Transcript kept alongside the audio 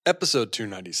Episode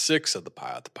 296 of the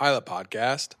Pilot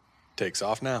podcast takes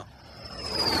off now.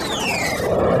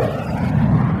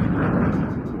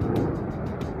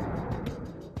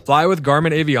 Fly with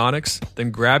Garmin Avionics, then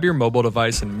grab your mobile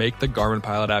device and make the Garmin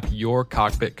Pilot app your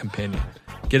cockpit companion.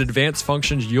 Get advanced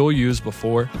functions you'll use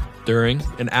before, during,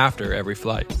 and after every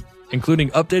flight,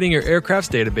 including updating your aircraft's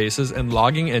databases and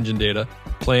logging engine data,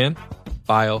 plan,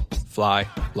 file, fly,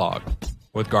 log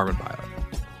with Garmin Pilot.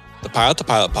 The Pilot to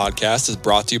Pilot podcast is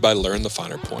brought to you by Learn the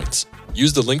Finer Points.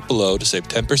 Use the link below to save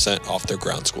 10% off their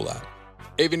ground school app.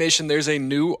 Aviation, there's a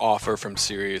new offer from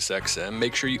SiriusXM.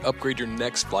 Make sure you upgrade your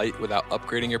next flight without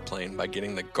upgrading your plane by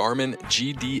getting the Garmin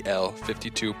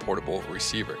GDL52 portable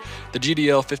receiver. The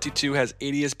GDL52 has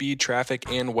ADS-B,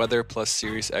 traffic, and weather, plus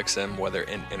SiriusXM weather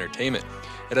and entertainment.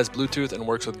 It has Bluetooth and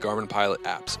works with Garmin Pilot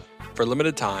apps. For a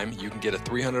limited time, you can get a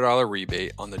 $300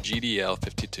 rebate on the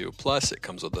GDL52, plus it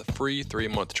comes with a free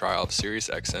 3-month trial of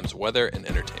SiriusXM's weather and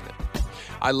entertainment.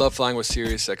 I love flying with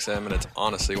SiriusXM, and it's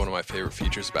honestly one of my favorite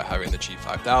features about having the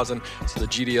G5000, so the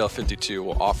GDL52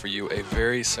 will offer you a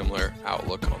very similar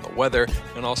outlook on the weather,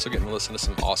 and also getting to listen to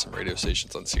some awesome radio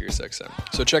stations on SiriusXM.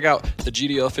 So check out the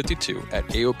GDL52 at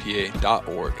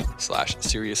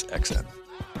aopa.org/SiriusXM.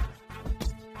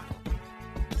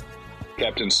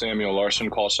 Captain Samuel Larson,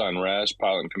 call sign Razz,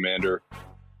 pilot and commander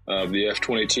of the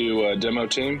F22 demo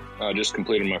team. I just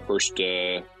completed my first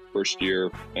year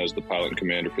as the pilot and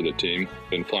commander for the team.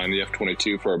 Been flying the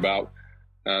F22 for about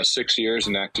 6 years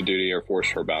and active duty Air Force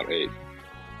for about 8.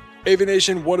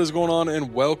 Aviation, what is going on?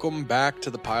 And welcome back to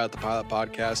the Pilot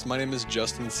podcast. My name is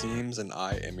Justin Seams, and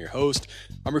I am your host.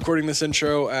 I'm recording this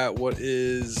intro at what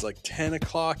is like 10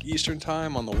 o'clock Eastern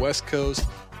time on the West Coast.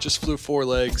 Just flew 4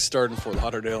 legs, starting Fort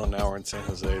Lauderdale, and now we're in San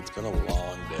Jose. It's been a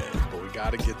long day, but we got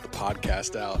to get the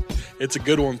podcast out. It's a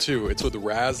good one, too. It's with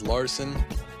Razz Larson.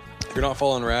 If you're not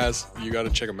following Razz, you got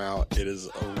to check him out. It is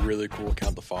a really cool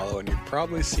account to follow, and you've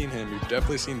probably seen him. You've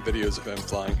definitely seen videos of him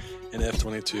flying an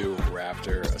F22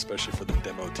 Raptor, especially for the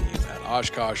demo team at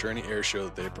Oshkosh or any air show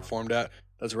that they performed at.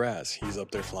 That's Razz. He's up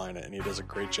there flying it, and he does a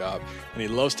great job, and he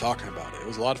loves talking about it. It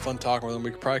was a lot of fun talking with him. We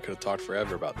probably could have talked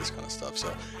forever about this kind of stuff,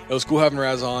 so it was cool having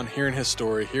Razz on, hearing his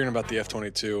story, hearing about the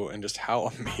F22, and just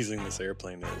how amazing this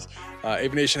airplane is.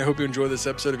 Aviation, I hope you enjoyed this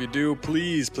episode. If you do,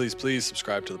 please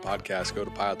subscribe to the podcast. Go to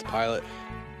Pilot to Pilot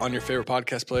on your favorite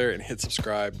podcast player and hit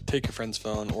subscribe. Take your friend's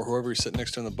phone or whoever you're sitting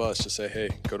next to on the bus. Just say, hey,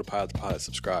 go to Pilot to Pilot,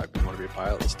 subscribe. You want to be a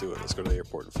pilot? Let's do it. Let's go to the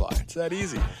airport and fly. It's that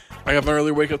easy. I have an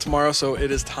early wake up tomorrow, so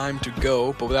it is time to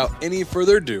go. But without any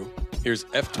further ado, here's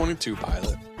F22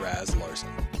 pilot Razz Larson.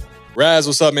 Razz,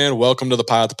 what's up, man? Welcome to the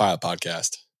Pilot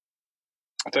podcast.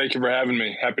 Thank you for having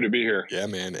me. Happy to be here. Yeah,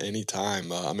 man,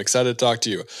 anytime. I'm excited to talk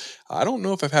to you. I don't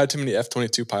know if I've had too many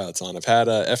F22 pilots on. I've had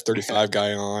a F35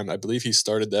 guy on. I believe he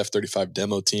started the F35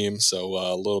 demo team, so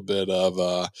a little bit of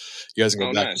you guys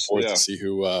can go back and forth to see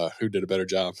who did a better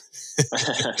job.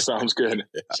 Sounds good.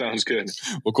 Yeah. Sounds good.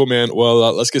 Well, cool, man.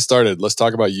 Well, let's get started. Let's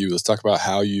talk about you. Let's talk about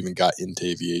how you even got into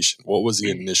aviation. What was the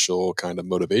initial kind of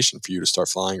motivation for you to start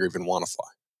flying or even want to fly?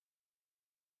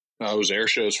 It was air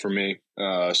shows for me.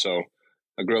 So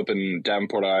I grew up in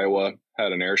Davenport, Iowa,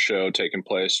 had an air show taking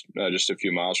place just a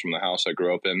few miles from the house I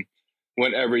grew up in.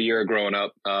 Went every year growing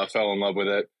up, fell in love with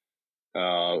it.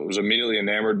 Was immediately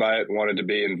enamored by it, wanted to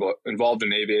be involved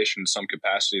in aviation in some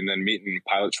capacity, and then meeting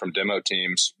pilots from demo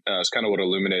teams is kind of what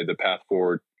illuminated the path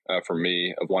forward for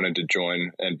me of wanting to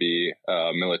join and be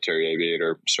a military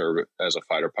aviator, serve as a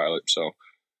fighter pilot. So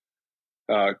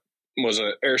was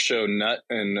an air show nut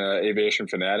and aviation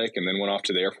fanatic, and then went off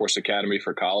to the Air Force Academy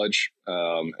for college.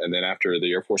 And then after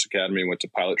the Air Force Academy, went to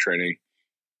pilot training.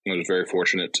 I was very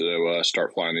fortunate to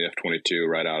start flying the F-22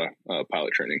 right out of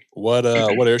pilot training. What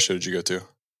air show did you go to?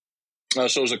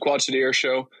 So it was a Quad City Air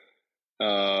Show.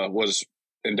 Was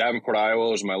in Davenport, Iowa.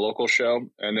 It was my local show.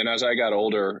 And then as I got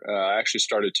older, I actually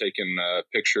started taking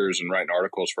pictures and writing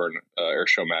articles for an air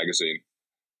show magazine.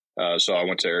 So I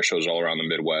went to air shows all around the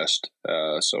Midwest.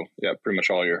 So yeah, pretty much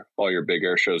all your big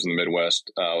air shows in the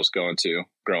Midwest I was going to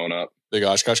growing up. Big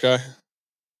Oshkosh guy?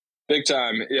 Big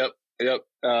time. Yep.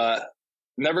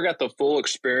 Never got the full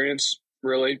experience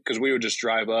really, because we would just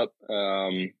drive up.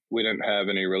 We didn't have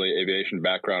any really aviation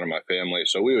background in my family.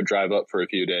 So we would drive up for a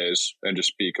few days and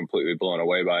just be completely blown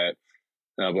away by it.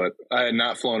 But I had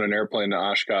not flown an airplane to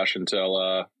Oshkosh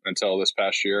until this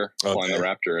past year, flying the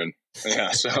Raptor. And yeah,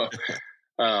 so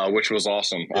which was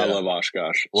awesome. Yeah. I love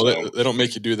Oshkosh. Well, so they don't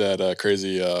make you do that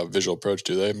crazy visual approach,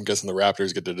 do they? I'm guessing the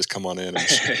Raptors get to just come on in and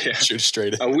shoot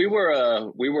straight in. We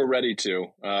were ready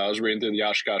to. I was reading through the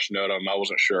Oshkosh note. I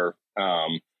wasn't sure,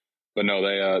 but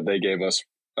no, they gave us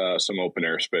some open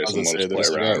airspace I was and let gonna us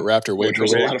say, play there's around, Raptor which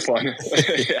was a lot of fun.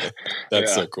 Yeah,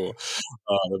 That's yeah, so cool.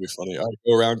 That'd be funny. All right,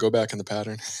 go around, go back in the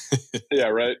pattern. yeah.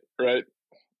 Right, right.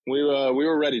 We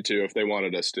were ready to if they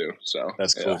wanted us to. So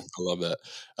That's yeah. cool. I love that.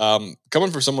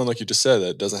 Coming from someone like you just said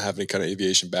that doesn't have any kind of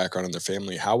aviation background in their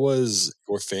family, how was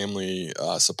your family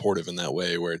supportive in that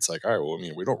way? Where it's like, all right, well, I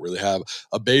mean, we don't really have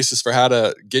a basis for how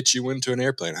to get you into an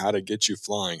airplane, how to get you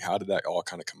flying. How did that all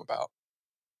kind of come about?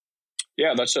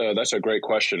 Yeah, that's a great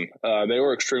question. They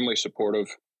were extremely supportive.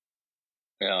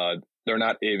 They're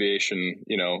not aviation,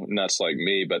 nuts like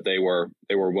me, but they were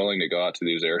willing to go out to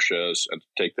these air shows and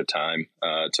take the time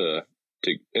to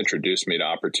introduce me to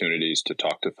opportunities to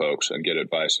talk to folks and get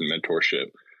advice and mentorship.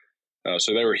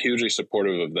 So they were hugely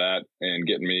supportive of that and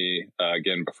getting me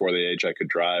again before the age I could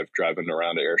driving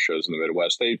around to air shows in the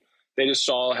Midwest. They just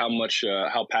saw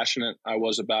how passionate I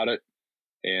was about it,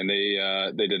 and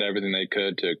they did everything they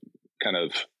could to kind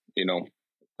of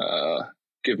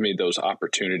give me those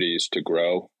opportunities to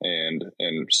grow and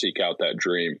seek out that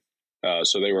dream.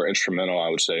 So they were instrumental, I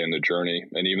would say, in the journey.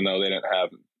 And even though they didn't have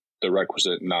the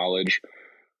requisite knowledge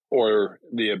or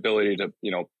the ability to,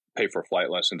 pay for flight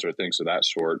lessons or things of that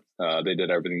sort, they did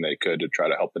everything they could to try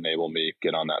to help enable me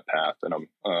get on that path. And I'm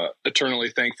eternally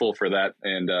thankful for that.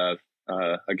 And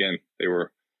again, they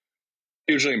were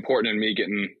hugely important in me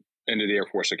getting into the Air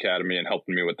Force Academy and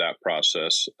helping me with that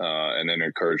process, and then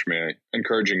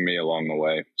encouraging me along the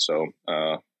way. So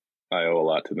I owe a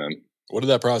lot to them. What did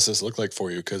that process look like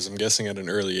for you? Because I'm guessing at an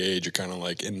early age, you're kind of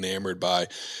like enamored by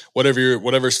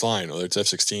whatever's flying, whether it's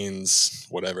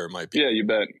F-16s, whatever it might be. Yeah, you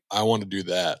bet. I want to do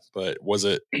that. But was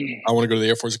it, I want to go to the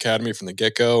Air Force Academy from the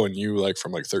get-go, and you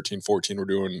from 13, 14 were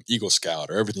doing Eagle Scout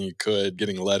or everything you could,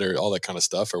 getting a letter, all that kind of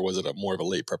stuff? Or was it more of a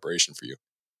late preparation for you?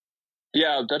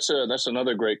 Yeah, that's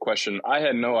another great question. I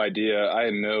had no idea. I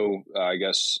had no,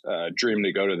 dream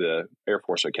to go to the Air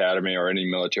Force Academy or any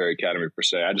military academy per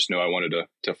se. I just knew I wanted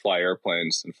to fly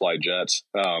airplanes and fly jets.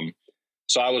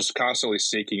 So I was constantly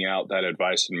seeking out that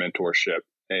advice and mentorship,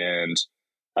 and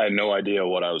I had no idea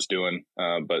what I was doing.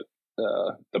 But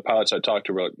the pilots I talked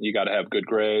to were like, you got to have good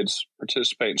grades,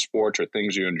 participate in sports or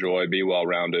things you enjoy, be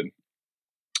well-rounded,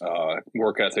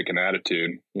 work ethic and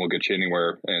attitude will get you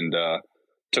anywhere. And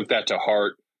took that to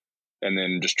heart, and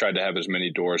then just tried to have as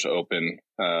many doors open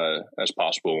as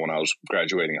possible when I was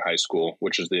graduating high school,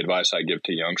 which is the advice I give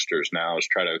to youngsters now, is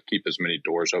try to keep as many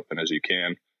doors open as you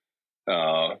can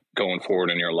going forward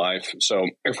in your life. So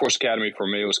Air Force Academy for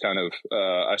me was kind of,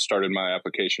 I started my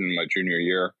application in my junior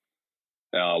year.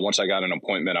 Once I got an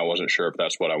appointment, I wasn't sure if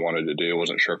that's what I wanted to do. I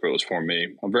wasn't sure if it was for me.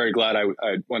 I'm very glad I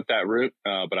went that route,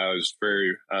 but I was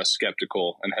very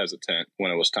skeptical and hesitant when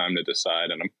it was time to decide.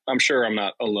 And I'm sure I'm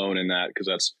not alone in that, because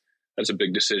that's a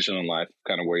big decision in life,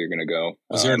 kind of where you're going to go.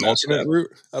 Was there an alternate route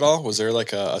at all? Was there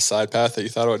like a side path that you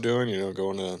thought about doing,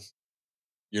 going to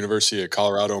University of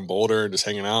Colorado in Boulder and just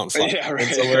hanging out and flying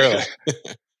somewhere?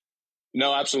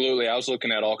 No, absolutely. I was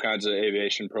looking at all kinds of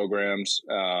aviation programs.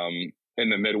 In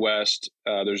the Midwest,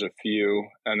 there's a few,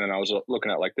 and then I was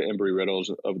looking at like the Embry-Riddles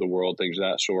of the world, things of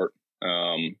that sort.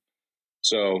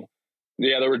 So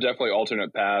yeah, there were definitely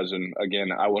alternate paths, and again,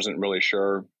 I wasn't really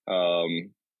sure.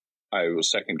 I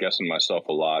was second guessing myself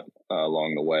a lot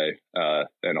along the way,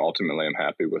 and ultimately, I'm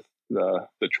happy with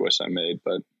the choice I made.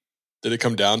 But did it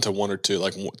come down to one or two,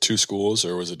 like two schools,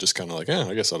 or was it just kind of like,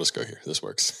 I guess I'll just go here. This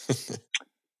works.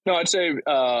 No, I'd say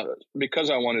because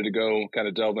I wanted to go kind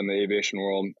of delve in the aviation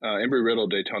world, Embry-Riddle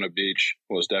Daytona Beach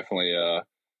was definitely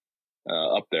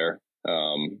up there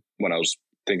when I was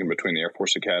thinking between the Air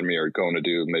Force Academy or going to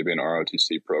do maybe an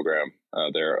ROTC program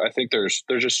there. I think there's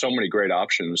just so many great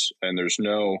options, and there's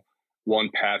no one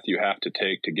path you have to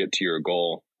take to get to your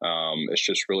goal. It's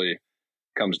just really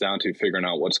comes down to figuring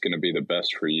out what's going to be the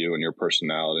best for you and your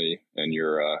personality and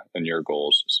your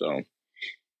goals. So.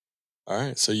 All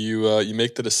right. So you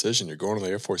make the decision. You're going to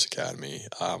the Air Force Academy.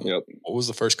 Yep. What was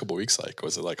the first couple of weeks like?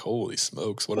 Was it like, holy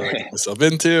smokes, what did I get myself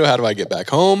into? How do I get back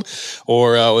home?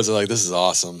 Or was it like, this is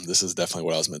awesome, this is definitely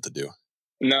what I was meant to do?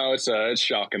 No, it's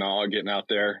shock and awe getting out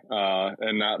there,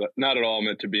 and not at all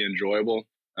meant to be enjoyable.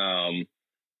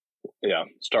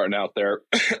 Starting out there.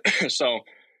 So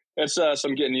it's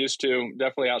some getting used to,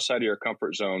 definitely outside of your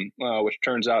comfort zone, which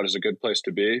turns out is a good place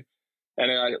to be. And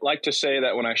I like to say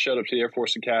that when I showed up to the Air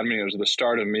Force Academy, it was the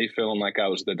start of me feeling like I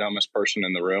was the dumbest person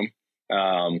in the room.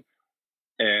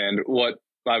 And what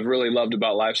I've really loved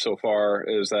about life so far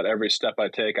is that every step I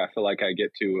take, I feel like I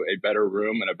get to a better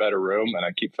room, and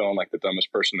I keep feeling like the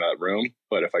dumbest person in that room.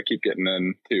 But if I keep getting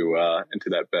into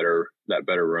that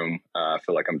better room, I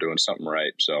feel like I'm doing something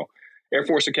right. So Air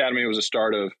Force Academy was a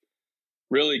start of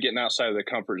really getting outside of the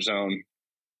comfort zone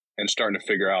and starting to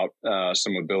figure out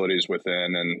some abilities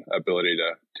within and ability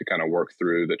to kind of work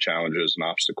through the challenges and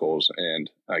obstacles. And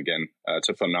again, it's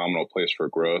a phenomenal place for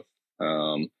growth.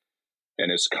 And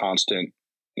it's constant.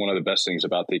 One of the best things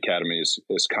about the academy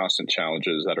is constant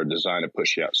challenges that are designed to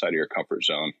push you outside of your comfort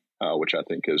zone, which I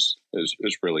think is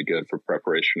really good for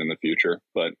preparation in the future.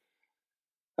 But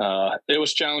it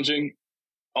was challenging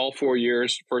all 4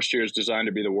 years. First year is designed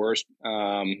to be the worst.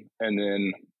 And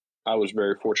then I was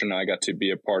very fortunate. I got to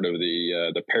be a part of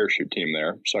the parachute team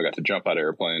there. So I got to jump out of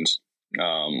airplanes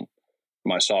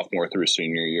my sophomore through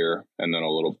senior year, and then a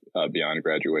little beyond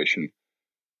graduation.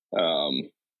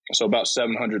 So about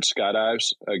 700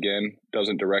 skydives. Again,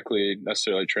 doesn't directly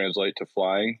necessarily translate to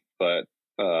flying, but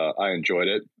I enjoyed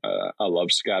it. I love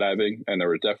skydiving, and there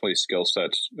were definitely skill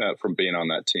sets from being on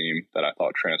that team that I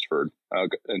thought transferred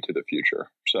into the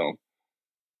future. So,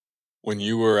 when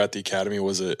you were at the academy,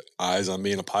 was it eyes on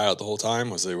being a pilot the whole time?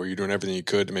 Were you doing everything you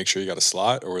could to make sure you got a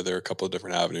slot, or were there a couple of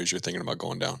different avenues you're thinking about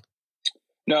going down?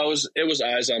 No, it was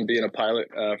eyes on being a pilot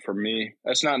for me.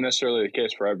 That's not necessarily the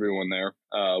case for everyone there,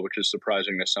 which is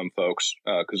surprising to some folks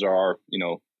because there are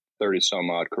 30 some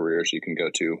odd careers you can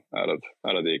go to out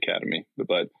of the academy.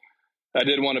 But I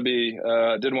did want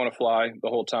to fly the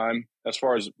whole time. As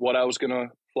far as what I was going to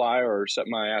fly or set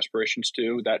my aspirations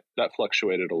to, that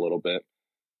fluctuated a little bit.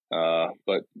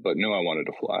 But knew I wanted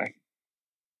to fly.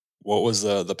 What was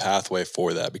the pathway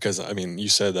for that? Because I mean, you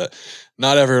said that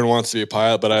not everyone wants to be a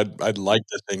pilot, but I'd like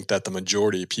to think that the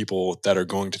majority of people that are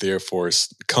going to the Air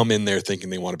Force come in there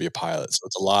thinking they want to be a pilot. So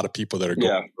it's a lot of people that are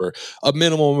going for a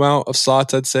minimal amount of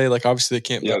slots, I'd say. Like obviously they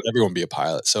can't let everyone be a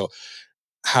pilot. So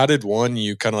how did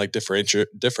you kind of like differentiate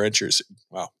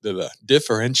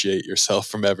yourself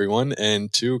from everyone?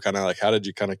 And two, kind of like how did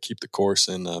you kind of keep the course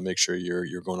and make sure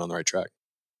you're going on the right track?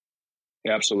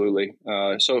 Yeah, absolutely.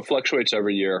 So it fluctuates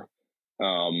every year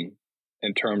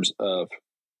in terms of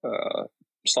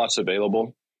slots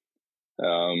available.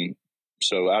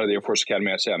 So out of the Air Force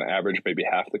Academy, I'd say on average, maybe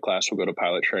half the class will go to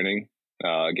pilot training.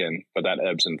 Again, but that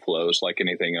ebbs and flows like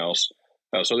anything else.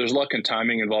 So there's luck and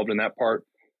timing involved in that part.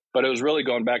 But it was really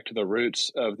going back to the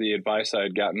roots of the advice I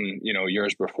had gotten,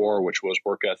 years before, which was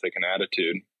work ethic and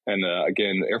attitude. And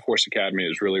again, the Air Force Academy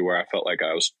is really where I felt like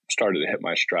I was started to hit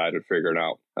my stride and figuring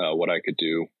out what I could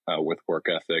do with work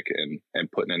ethic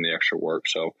and putting in the extra work.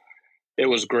 So it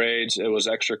was grades, it was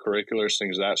extracurriculars,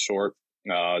 things of that sort.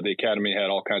 The academy had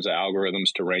all kinds of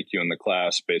algorithms to rank you in the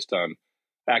class based on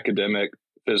academic,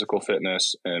 physical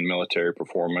fitness, and military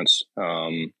performance,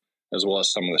 as well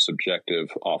as some of the subjective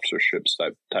officerships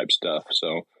type stuff.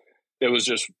 So it was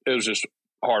just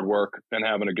hard work and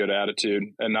having a good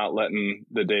attitude and not letting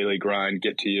the daily grind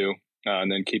get to you,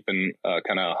 and then keeping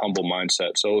kind of a humble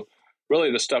mindset. So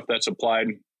really the stuff that's applied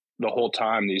the whole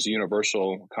time, these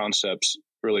universal concepts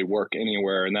really work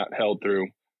anywhere. And that held through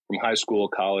from high school,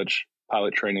 college,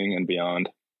 pilot training, and beyond.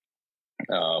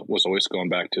 Was always going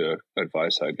back to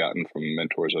advice I'd gotten from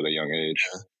mentors at a young age.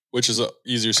 Yeah. Which is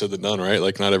easier said than done, right?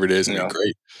 Like not every day is going to be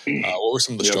great. What were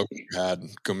some of the struggles you had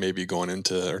maybe going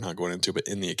into, or not going into, but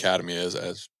in the academy as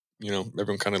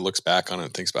everyone kind of looks back on it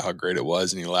and thinks about how great it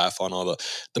was and you laugh on all the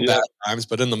bad times,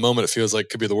 but in the moment it feels like it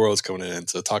could be the world's coming in.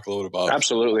 So talk a little bit about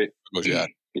absolutely. What you had.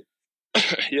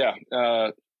 Yeah.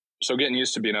 So getting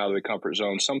used to being out of the comfort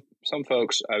zone. Some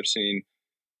folks I've seen,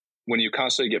 when you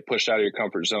constantly get pushed out of your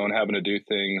comfort zone, having to do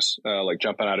things like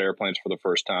jumping out of airplanes for the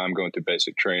first time, going through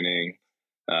basic training,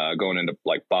 going into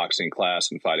like boxing class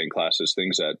and fighting classes,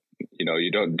 things that,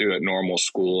 you don't do at normal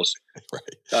schools.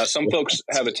 Right. Some folks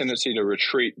have a tendency to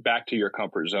retreat back to your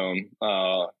comfort zone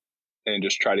and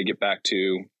just try to get back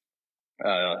to,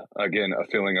 again, a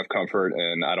feeling of comfort.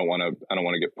 And I don't want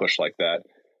to get pushed like that.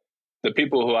 The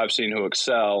people who I've seen who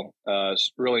excel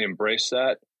really embrace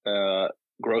that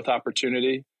growth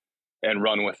opportunity and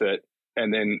run with it,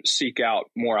 and then seek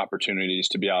out more opportunities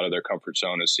to be out of their comfort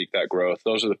zone and seek that growth.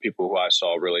 Those are the people who I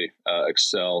saw really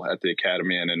excel at the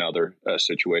academy and in other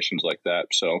situations like that.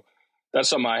 So that's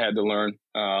something I had to learn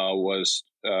was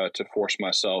to force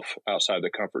myself outside the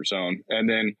comfort zone. And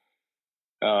then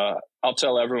I'll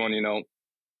tell everyone,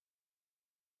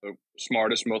 the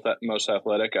smartest, most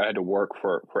athletic, I had to work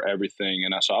for everything.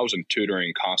 And so I was in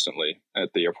tutoring constantly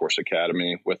at the Air Force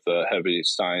Academy with the heavy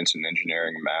science and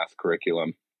engineering and math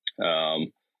curriculum.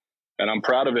 And I'm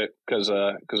proud of it because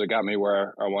it got me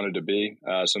where I wanted to be.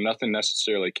 So nothing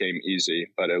necessarily came easy,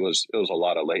 but it was a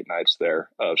lot of late nights there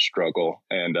of struggle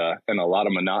and a lot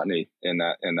of monotony in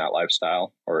that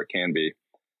lifestyle, or it can be.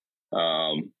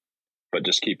 But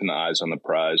just keeping the eyes on the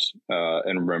prize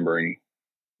and remembering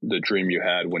the dream you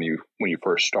had when you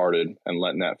first started and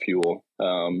letting that fuel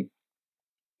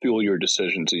your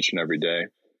decisions each and every day.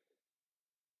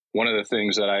 one of the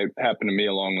things that happened to me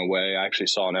along the way, I actually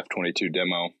saw an F22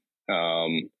 demo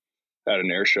at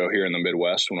an air show here in the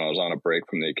Midwest when I was on a break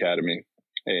from the academy,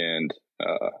 and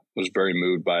was very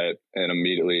moved by it. And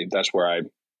immediately, that's where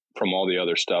from all the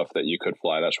other stuff that you could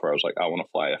fly, that's where I was like, I want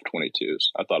to fly F22s.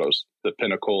 I thought it was the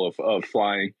pinnacle of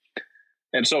flying.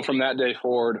 And so from that day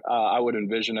forward, I would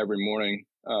envision every morning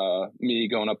me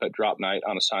going up at drop night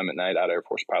on assignment night at Air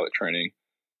Force pilot training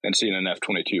and seeing an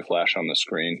F-22 flash on the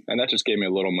screen. And that just gave me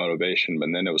a little motivation. But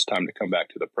then it was time to come back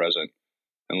to the present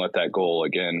and let that goal,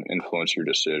 again, influence your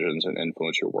decisions and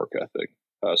influence your work ethic.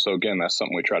 So, again, that's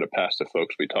something we try to pass to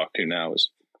folks we talk to now is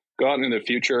go out into the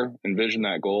future, envision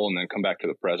that goal, and then come back to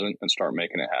the present and start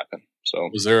making it happen. So,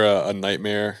 was there a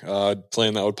nightmare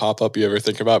plane that would pop up you ever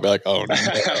think about? Be like, oh, no.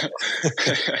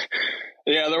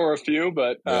 Yeah, there were a few,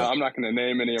 but I'm not going to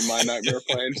name any of my nightmare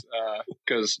planes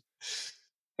because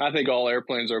I think all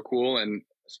airplanes are cool. And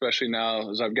especially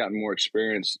now as I've gotten more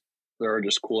experience, there are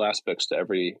just cool aspects to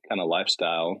every kind of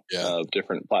lifestyle of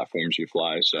different platforms you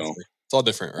fly. So it's all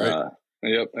different, right?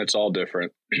 Yep, it's all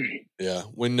different. Yeah.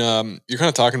 When you're kind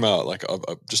of talking about like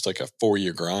just like a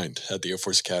 4-year grind at the Air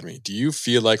Force Academy, do you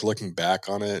feel like looking back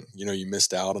on it, you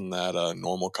missed out on that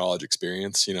normal college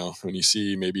experience? When you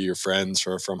see maybe your friends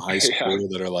from high school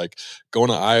that are like going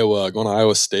to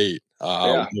Iowa State,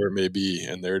 where it may be,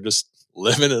 and they're just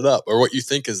living it up, or what you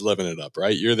think is living it up,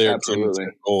 right? You're there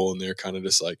to goal, and they're kind of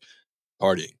just like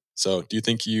partying. So do you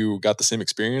think you got the same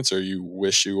experience, or you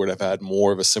wish you would have had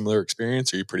more of a similar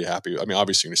experience? Or are you pretty happy? I mean,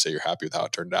 obviously you're going to say you're happy with how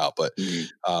it turned out, but do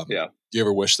you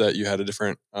ever wish that you had a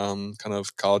different kind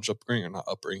of college upbringing, or not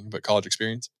upbringing, but college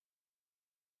experience?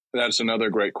 That's another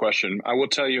great question. I will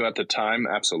tell you at the time,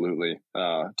 absolutely.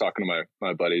 Talking to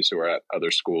my buddies who are at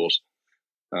other schools,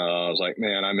 I was like,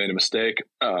 man, I made a mistake.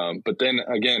 But then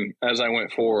again, as I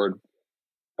went forward,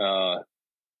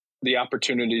 the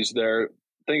opportunities there,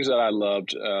 things that I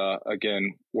loved,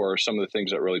 again, were some of the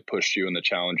things that really pushed you in the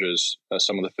challenges,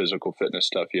 some of the physical fitness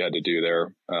stuff you had to do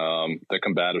there, the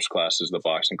combatives classes, the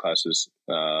boxing classes,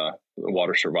 the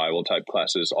water survival type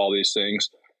classes, all these things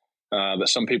that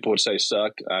some people would say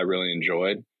sucked, I really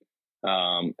enjoyed.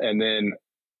 And then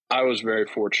I was very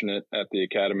fortunate at the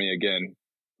academy, again,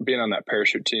 being on that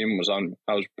parachute team.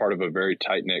 I was part of a very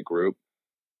tight-knit group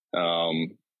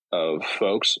of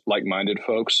folks, like-minded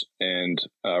folks, and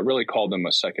really called them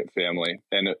a second family.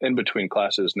 And in between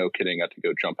classes, no kidding, got to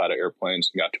go jump out of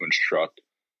airplanes and got to instruct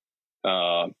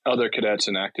other cadets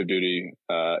and active duty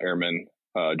airmen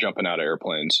jumping out of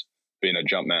airplanes, being a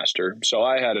jump master. So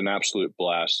I had an absolute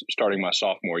blast starting my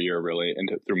sophomore year, really,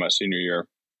 through my senior year.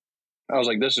 I was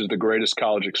like, this is the greatest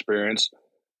college experience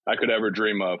I could ever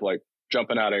dream of, like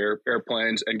jumping out of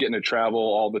airplanes and getting to travel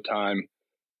all the time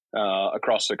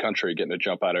across the country, getting to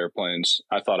jump out of airplanes.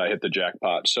 I thought I hit the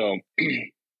jackpot. So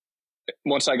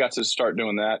once I got to start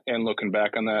doing that and looking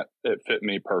back on that, it fit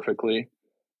me perfectly.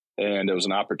 And it was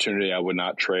an opportunity I would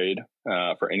not trade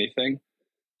for anything.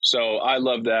 So I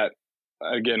love that.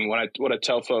 Again, what I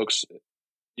tell folks,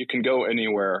 you can go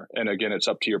anywhere. And again, it's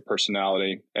up to your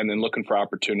personality. And then looking for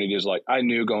opportunities. Like I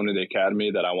knew going to the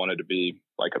academy that I wanted to be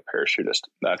like a parachutist.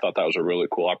 I thought that was a really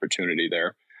cool opportunity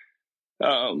there.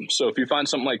 So if you find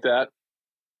something like that,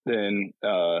 then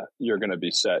you're going to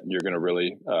be set. You're going to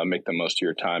really make the most of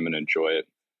your time and enjoy it.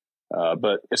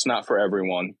 But it's not for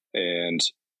everyone. And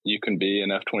you can be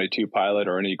an F-22 pilot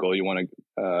or any goal you want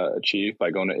to achieve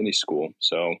by going to any school.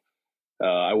 So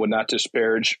I would not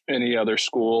disparage any other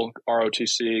school,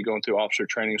 ROTC, going through officer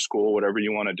training school, whatever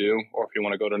you want to do, or if you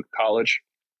want to go to college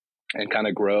and kind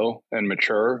of grow and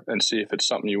mature and see if it's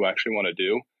something you actually want to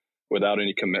do without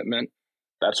any commitment.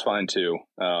 That's fine too.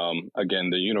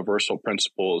 Again, the universal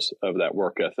principles of that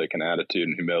work ethic and attitude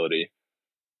and humility,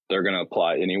 they're going to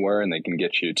apply anywhere, and they can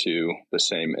get you to the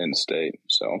same end state.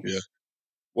 So, yeah.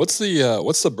 What's the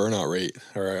burnout rate,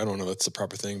 or I don't know if that's the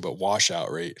proper thing, but washout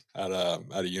rate at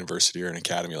a university or an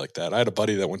academy like that? I had a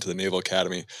buddy that went to the Naval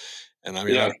Academy, and I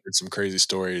mean, I've heard some crazy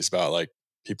stories about like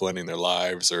people ending their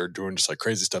lives or doing just like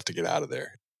crazy stuff to get out of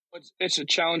there. It's a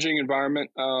challenging environment.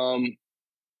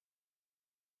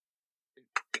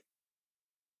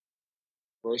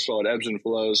 So it ebbs and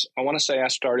flows. I want to say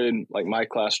my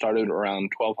class started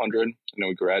around 1,200, and then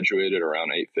we graduated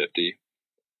around 850.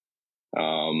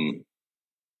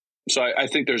 So I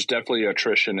think there's definitely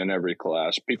attrition in every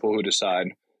class. People who decide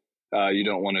you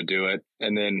don't want to do it,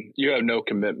 and then you have no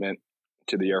commitment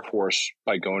to the Air Force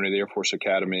by going to the Air Force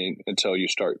Academy until you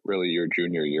start really your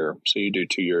junior year. So you do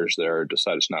 2 years there,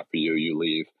 decide it's not for you, you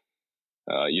leave.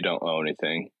 You don't owe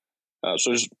anything.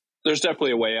 So there's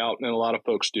definitely a way out, and a lot of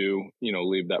folks do,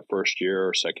 leave that first year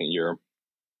or second year,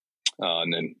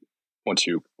 and then once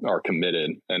you are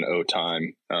committed and owe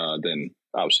time, then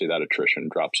obviously that attrition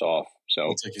drops off.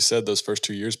 So it's like you said, those first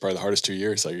 2 years, probably the hardest 2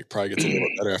 years. Like it probably gets a little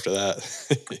bit better after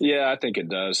that. Yeah, I think it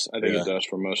does. I think it does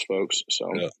for most folks. So.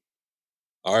 Yeah.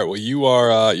 All right. Well,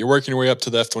 you're working your way up to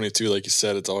the F22. Like you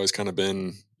said, it's always kind of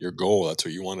been your goal. That's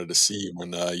what you wanted to see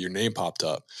when your name popped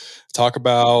up. Talk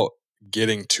about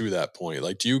getting to that point.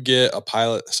 Like, do you get a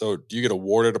pilot? So do you get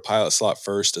awarded a pilot slot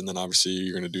first, and then obviously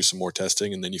you're going to do some more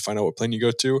testing, and then you find out what plane you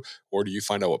go to, or do you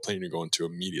find out what plane you're going to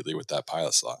immediately with that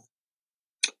pilot slot?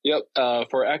 Yep.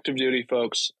 For active duty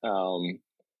folks,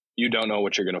 you don't know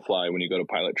what you're going to fly when you go to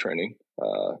pilot training.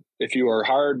 If you are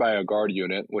hired by a guard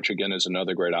unit, which again is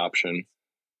another great option,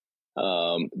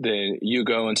 then you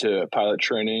go into pilot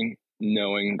training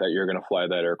knowing that you're going to fly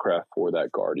that aircraft for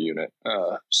that guard unit.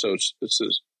 So it's a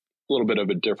little bit of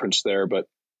a difference there, but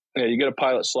yeah, you get a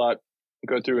pilot slot,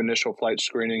 go through initial flight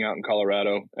screening out in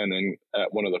Colorado, and then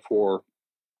at one of the 4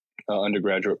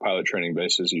 undergraduate pilot training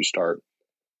bases, you start.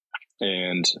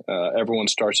 And everyone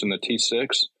starts in the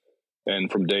T6,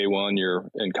 and from day one, you're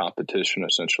in competition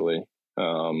essentially.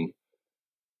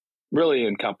 Really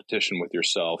in competition with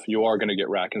yourself. You are going to get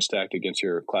rack and stacked against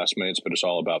your classmates, but it's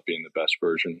all about being the best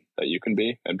version that you can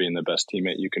be and being the best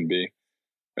teammate you can be.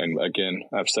 And again,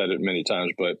 I've said it many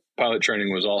times, but pilot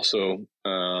training was also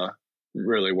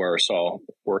really where I saw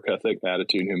work ethic,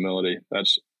 attitude, humility.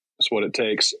 That's what it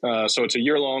takes. So it's a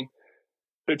year-long,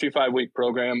 55-week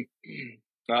program.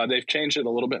 They've changed it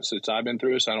a little bit since I've been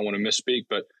through, so I don't want to misspeak,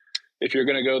 but if you're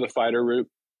going to go the fighter route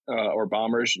or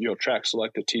bombers, you'll track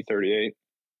select a T-38.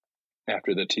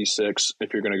 After the T6,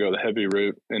 if you're going to go the heavy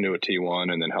route, into a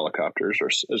T1, and then helicopters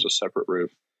is a separate route.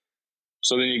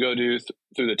 So then you go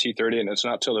through the T30, and it's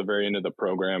not till the very end of the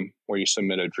program where you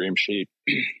submit a dream sheet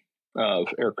of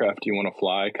aircraft you want to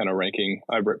fly, kind of ranking.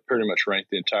 I pretty much ranked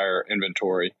the entire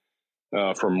inventory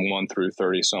from 1 through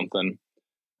 30 something,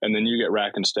 and then you get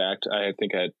rack and stacked. I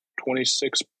think I had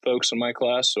 26 folks in my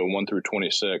class, so 1 through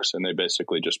 26, and they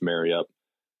basically just marry up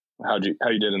how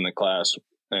you did in the class.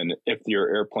 And if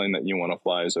your airplane that you want to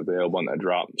fly is available on that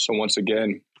drop. So once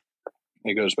again,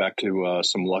 it goes back to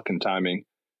some luck and timing.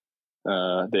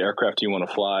 The aircraft you want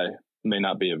to fly may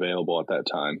not be available at that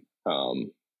time.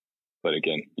 But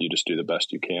again, you just do the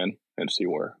best you can and see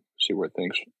where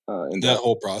things end that up.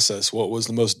 whole process. What was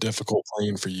the most difficult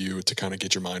plane for you to kind of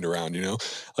get your mind around?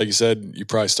 Like you said, you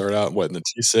probably start out in the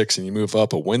T6 and you move up,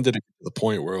 but when did it get to the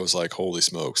point where it was like, holy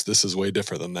smokes, this is way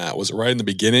different than that? Was it right in the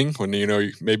beginning when,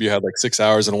 maybe you had like 6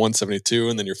 hours in a 172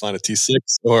 and then you're flying a T6,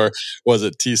 or was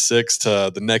it T6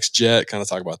 to the next jet? Kind of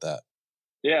talk about that.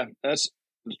 Yeah, that's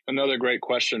another great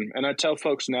question. And I tell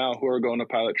folks now who are going to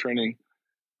pilot training,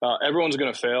 everyone's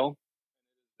going to fail.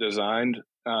 Designed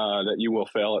that you will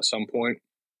fail at some point,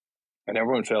 and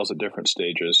everyone fails at different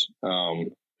stages.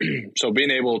 So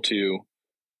being able to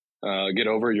get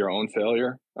over your own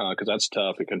failure, because that's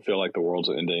tough. It can feel like the world's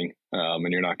ending,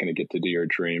 and you're not going to get to do your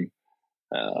dream.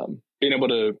 Being able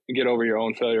to get over your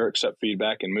own failure, accept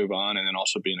feedback, and move on, and then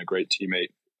also being a great teammate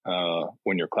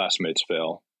when your classmates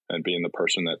fail, and being the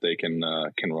person that they can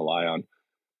rely on.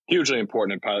 Hugely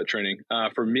important in pilot training.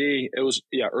 For me, it was,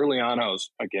 early on, I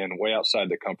was, again, way outside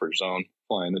the comfort zone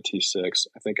flying the T6.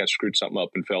 I think I screwed something up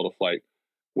and failed a flight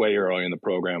way early in the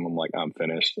program. I'm like, I'm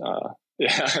finished.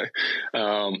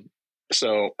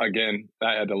 So again,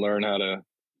 I had to learn how to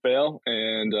fail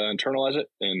and internalize it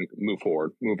and move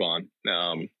forward, move on.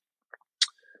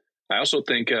 I also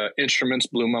think instruments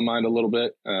blew my mind a little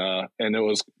bit. And it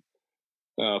was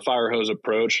fire hose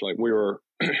approach. Like we were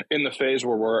in the phase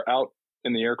where we're out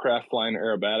in the aircraft flying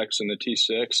aerobatics in the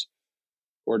T6.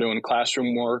 We're doing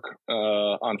classroom work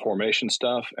on formation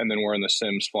stuff, and then we're in the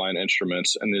sims flying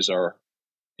instruments. And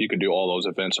you can do all those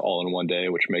events all in one day,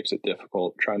 which makes it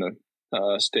difficult trying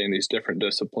to stay in these different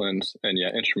disciplines. And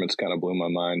instruments kind of blew my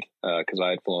mind because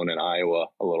I had flown in Iowa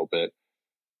a little bit,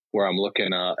 where I'm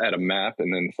looking at a map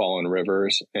and then following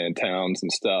rivers and towns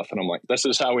and stuff. And I'm like, this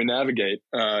is how we navigate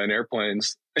in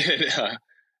airplanes.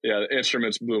 The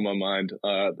instruments blew my mind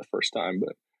the first time.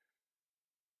 But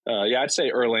I'd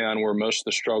say early on were most of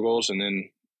the struggles, and then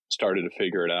started to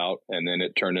figure it out. And then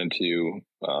it turned into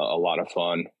a lot of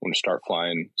fun when we start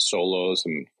flying solos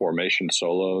and formation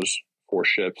solos for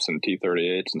ships and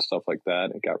T-38s and stuff like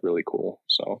that. It got really cool.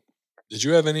 So, did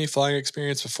you have any flying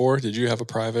experience before? Did you have a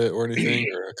private or anything,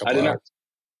 or a couple I did hours?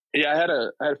 not. I had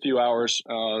a few hours,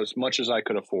 as much as I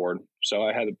could afford. So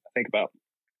I had, I think, about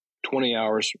 20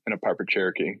 hours in a Piper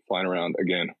Cherokee flying around,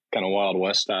 again, kind of Wild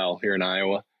West style here in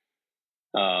Iowa,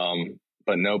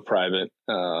 but no private.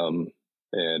 The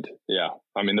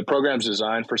program's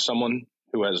designed for someone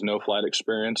who has no flight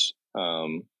experience.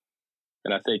 And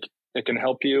I think it can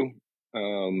help you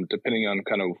depending on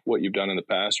kind of what you've done in the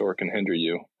past, or it can hinder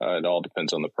you. It all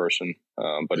depends on the person,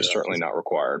 but it's certainly not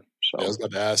required. So I was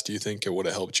about to ask, do you think it would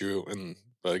have helped you? And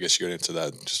but I guess you get into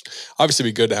that. Just obviously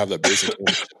be good to have that basic,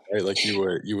 right? Like you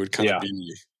would kind of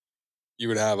be, you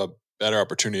would have a better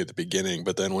opportunity at the beginning,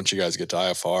 but then once you guys get to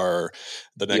IFR or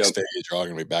the next stage, you're all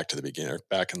going to be back to the beginner,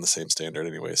 back in the same standard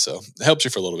anyway. So it helps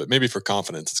you for a little bit. Maybe for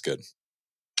confidence, it's good.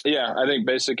 Yeah, I think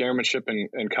basic airmanship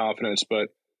and confidence, but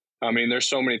I mean, there's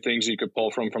so many things you could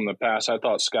pull from the past. I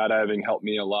thought skydiving helped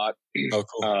me a lot. Oh,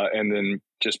 cool. And then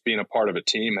just being a part of a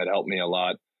team had helped me a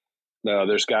lot.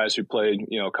 There's guys who played,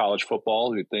 college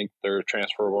football who think there are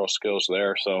transferable skills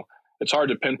there. So it's hard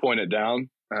to pinpoint it down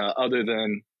other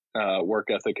than work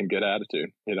ethic and good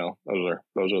attitude.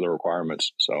 Those are the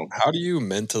requirements. So how do you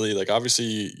mentally, like,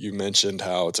 obviously you mentioned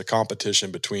how it's a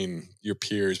competition between your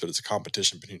peers, but it's a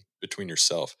competition between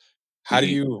yourself. How do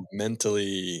you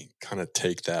mentally kind of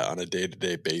take that on a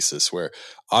day-to-day basis where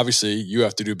obviously you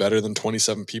have to do better than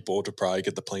 27 people to probably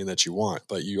get the plane that you want,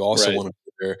 but you also want to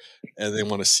be there and they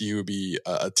want to see you be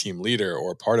a team leader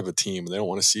or a part of a team. They don't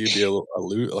want to see you be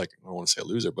like, I don't want to say a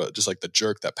loser, but just like the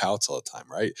jerk that pouts all the time,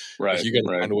 right? Right. Like you got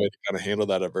to find a way to kind of handle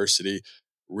that adversity,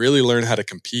 really learn how to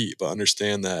compete, but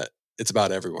understand that it's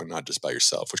about everyone, not just about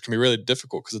yourself, which can be really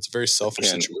difficult because it's a very selfish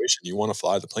situation. You want to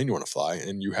fly the plane you want to fly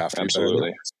and you have to be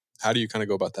better. How do you kind of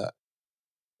go about that?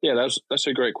 Yeah, that's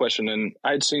a great question. And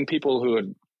I'd seen people who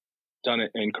had done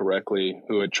it incorrectly,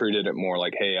 who had treated it more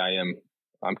like, hey,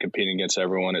 I'm competing against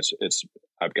everyone.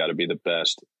 I've got to be the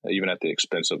best, even at the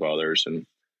expense of others. And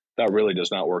that really does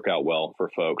not work out well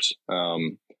for folks.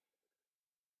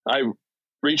 I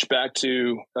reached back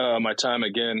to my time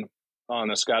again on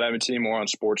the skydiving team or on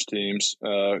sports teams,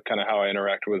 kind of how I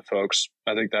interact with folks.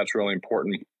 I think that's really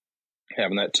important,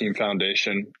 having that team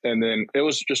foundation. And then it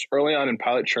was just early on in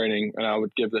pilot training, and I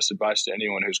would give this advice to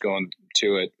anyone who's going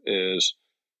to it, is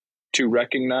to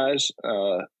recognize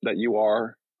that you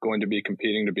are going to be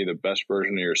competing to be the best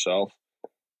version of yourself.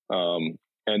 And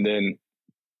then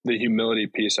the humility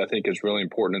piece, I think, is really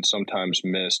important and sometimes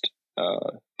missed.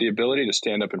 The ability to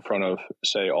stand up in front of,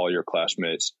 say, all your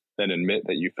classmates and admit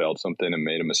that you failed something and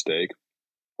made a mistake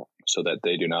so that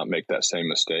they do not make that same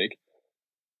mistake.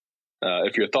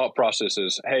 If your thought process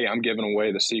is, hey, I'm giving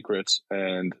away the secrets,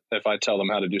 and if I tell them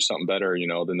how to do something better,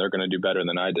 then they're going to do better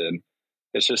than I did.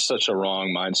 It's just such a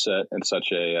wrong mindset and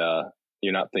such a,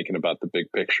 you're not thinking about the big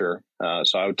picture.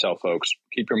 So I would tell folks,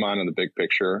 keep your mind on the big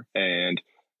picture. And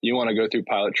you want to go through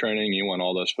pilot training. You want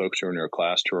all those folks who are in your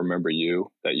class to remember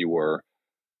you, that you were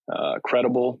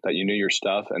credible, that you knew your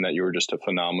stuff, and that you were just a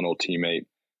phenomenal teammate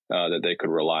that they could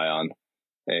rely on.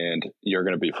 And you're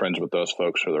going to be friends with those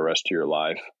folks for the rest of your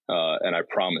life. And I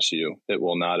promise you, it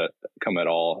will not come at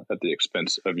all at the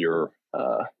expense of your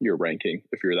ranking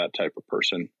if you're that type of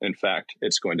person. In fact,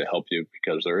 it's going to help you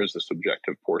because there is a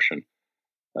subjective portion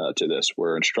to this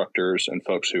where instructors and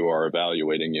folks who are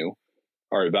evaluating you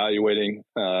are evaluating,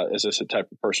 is this a type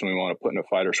of person we want to put in a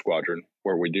fighter squadron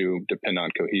where we do depend on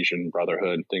cohesion,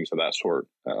 brotherhood, things of that sort?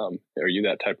 Are you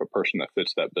that type of person that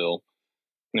fits that bill?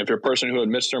 And if you're a person who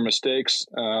admits their mistakes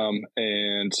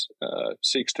and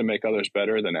seeks to make others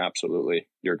better, then absolutely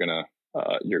you're gonna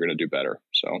do better.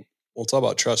 So, well, it's all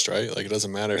about trust, right? Like it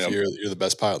doesn't matter if you're the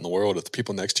best pilot in the world. If the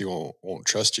people next to you won't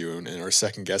trust you and are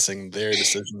second guessing their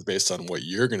decisions based on what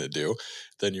you're going to do,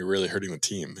 then you're really hurting the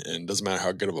team. And it doesn't matter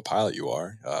how good of a pilot you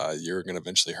are, you're going to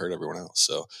eventually hurt everyone else.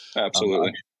 So, absolutely.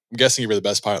 I'm guessing you're the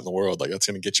best pilot in the world. Like that's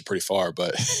going to get you pretty far,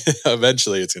 but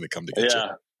eventually it's going to come to get you.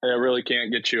 It really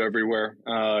can't get you everywhere.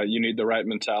 You need the right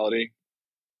mentality.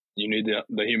 You need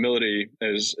the humility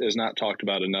is not talked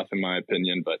about enough, in my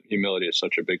opinion, but humility is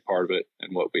such a big part of it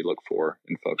and what we look for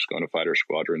in folks going to fighter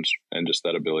squadrons, and just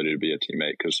that ability to be a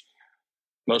teammate. Because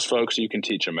most folks, you can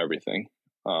teach them everything.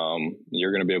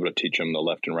 You're going to be able to teach them the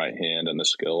left and right hand and the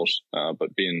skills,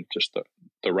 but being just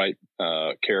the right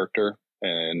character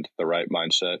and the right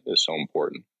mindset is so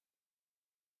important.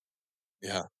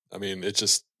 Yeah. I mean, it's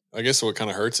just, I guess what kind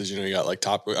of hurts is, you got like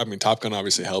Top Gun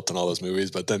obviously helped in all those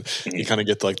movies, but then you kind of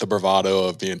get like the bravado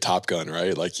of being Top Gun,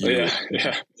 right? Like they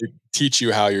teach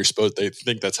you how they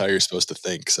think that's how you're supposed to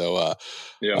think. So,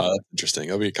 that's interesting.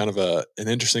 It'll be kind of an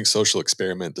interesting social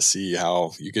experiment to see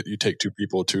how you take two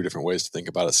people, two different ways to think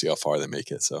about it, see how far they make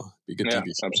it. So be good TV.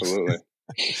 Absolutely.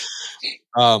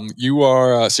 You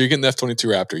are, so you're getting the F22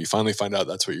 Raptor. You finally find out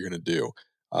that's what you're going to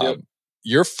do.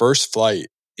 Your first flight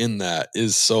in that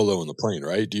is solo in the plane,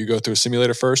 right? Do you go through a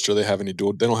simulator first, or they don't have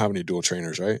any dual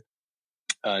trainers, right?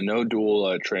 No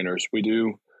dual trainers. We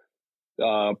do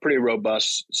pretty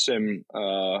robust sim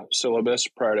syllabus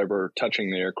prior to ever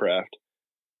touching the aircraft.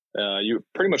 you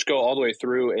pretty much go all the way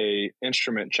through a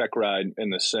instrument check ride in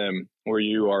the sim where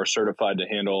you are certified to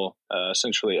handle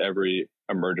essentially every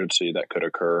emergency that could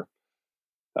occur.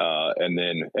 And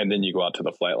then you go out to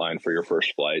the flight line for your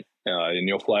first flight, and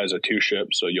you'll fly as a 2-ship.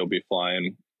 So you'll be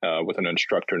flying with an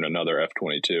instructor and another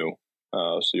F-22.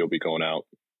 So you'll be going out,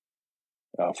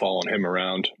 following him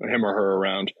or her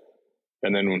around,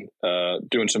 and then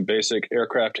doing some basic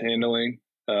aircraft handling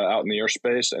out in the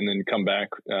airspace, and then come back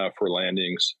for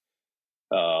landings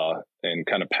and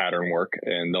kind of pattern work.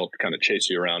 And they'll kind of chase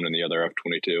you around in the other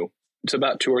F-22. It's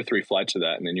about 2 or 3 flights of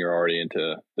that, and then you're already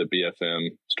into the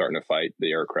BFM, starting to fight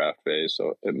the aircraft phase.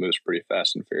 So it moves pretty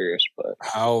fast and furious. But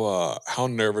how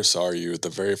nervous are you the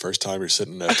very first time you're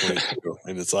sitting in F-22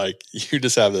 and it's like you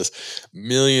just have this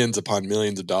millions upon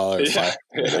millions of dollars that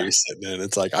you're sitting in?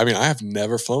 It's like, I mean, I have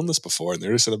never flown this before, and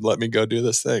they're just going to let me go do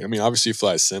this thing. I mean, obviously you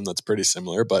fly a sim that's pretty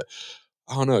similar, but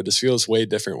I don't know, it just feels way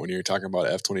different when you're talking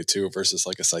about F-22 versus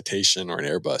like a Citation or an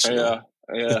Airbus.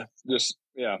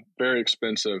 Very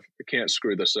expensive. I can't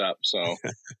screw this up. So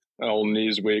old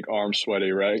knees weak, arms sweaty,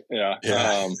 right? Yeah.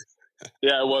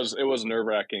 It was nerve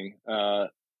wracking. I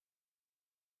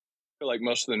feel like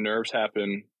most of the nerves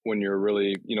happen when you're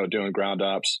really, doing ground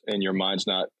ops and your mind's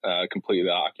not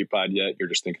completely occupied yet. You're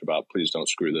just thinking about, please don't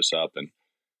screw this up. And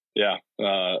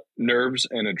nerves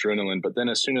and adrenaline. But then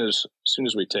as soon as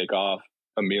we take off,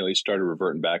 immediately started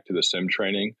reverting back to the sim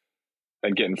training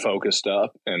and getting focused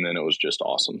up. And then it was just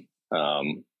awesome.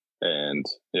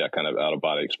 Kind of out of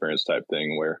body experience type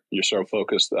thing where you're so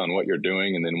focused on what you're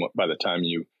doing. And then by the time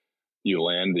you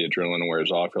land, the adrenaline wears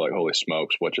off. You're like, holy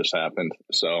smokes, what just happened?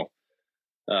 So,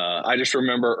 I just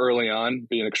remember early on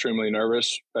being extremely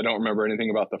nervous. I don't remember anything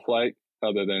about the flight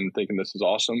other than thinking this is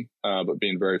awesome, but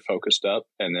being very focused up.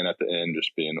 And then at the end,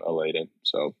 just being elated.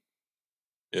 So.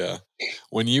 Yeah.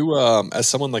 When you, as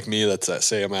someone like me that's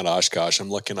say I'm at Oshkosh,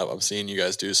 I'm seeing you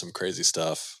guys do some crazy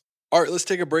stuff. All right, let's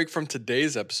take a break from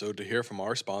today's episode to hear from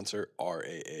our sponsor,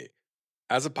 RAA.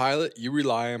 As a pilot, you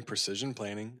rely on precision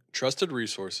planning, trusted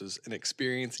resources, and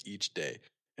experience each day.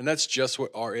 And that's just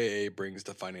what RAA brings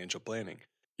to financial planning.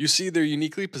 You see, they're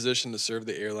uniquely positioned to serve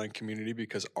the airline community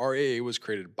because RAA was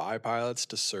created by pilots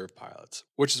to serve pilots,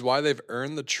 which is why they've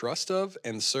earned the trust of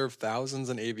and served thousands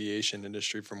in aviation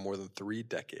industry for more than 3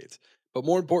 decades. But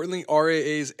more importantly,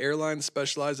 RAA's airline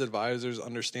specialized advisors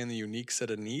understand the unique set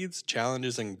of needs,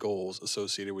 challenges, and goals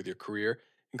associated with your career,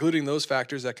 including those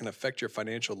factors that can affect your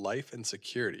financial life and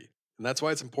security. And that's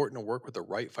why it's important to work with the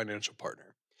right financial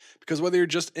partner. Because whether you're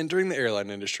just entering the airline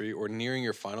industry or nearing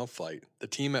your final flight, the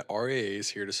team at RAA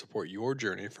is here to support your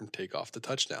journey from takeoff to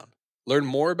touchdown. Learn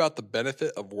more about the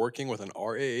benefit of working with an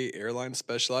RAA airline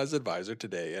specialized advisor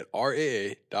today at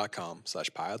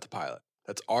raa.com/pilot to pilot.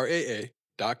 That's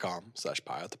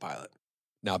raa.com/pilot to pilot.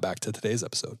 Now back to today's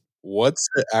episode. What's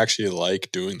it actually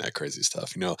like doing that crazy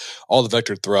stuff? All the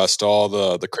vector thrust, all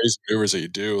the crazy maneuvers that you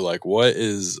do. Like,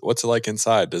 what's it like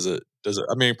inside? Does it?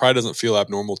 I mean, it probably doesn't feel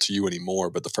abnormal to you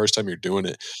anymore. But the first time you're doing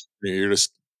it, you're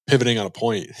just pivoting on a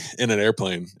point in an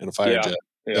airplane in a fighter jet.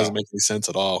 It doesn't make any sense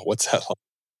at all. What's that like?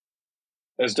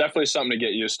 It's definitely something to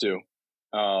get used to.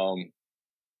 The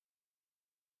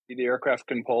aircraft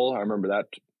can pull. I remember that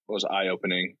was eye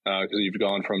opening because you've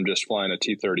gone from just flying a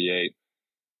T-38.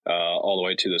 All the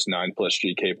way to this 9+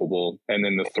 G capable. And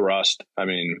then the thrust, I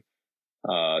mean,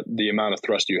 the amount of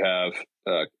thrust you have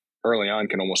early on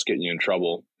can almost get you in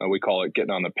trouble. We call it getting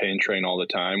on the pain train all the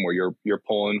time, where you're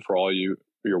pulling for all you're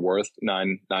worth,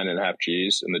 9.5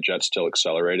 Gs, and the jet's still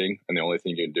accelerating. And the only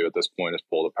thing you can do at this point is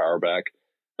pull the power back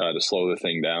to slow the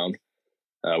thing down.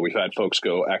 We've had folks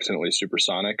go accidentally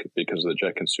supersonic because the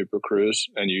jet can super cruise.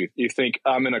 And you think,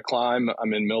 I'm in a climb,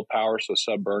 I'm in mil power, so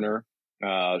sub burner.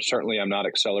 Certainly I'm not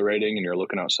accelerating, and you're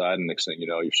looking outside, and next thing you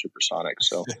know, you're supersonic.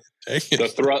 So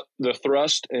the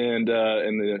thrust and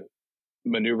the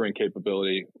maneuvering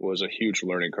capability was a huge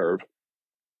learning curve.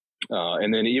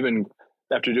 And then even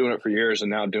after doing it for years and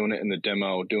now doing it in the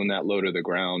demo, doing that low to the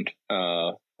ground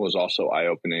was also eye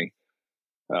opening.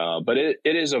 But it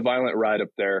is a violent ride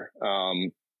up there. A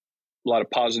lot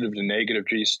of positive to negative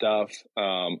G stuff.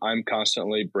 I'm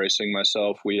constantly bracing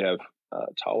myself. We have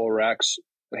towel racks,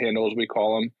 handles we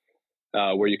call them,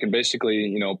 where you can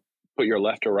basically put your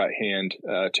left or right hand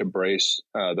to brace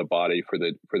the body for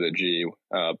the G,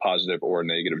 positive or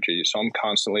negative G. So I'm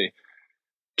constantly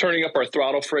turning up our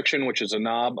throttle friction, which is a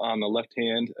knob on the left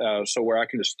hand, so where I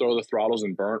can just throw the throttles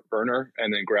in burner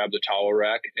and then grab the towel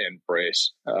rack and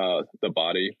brace the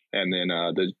body. And then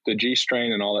the G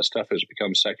strain and all that stuff has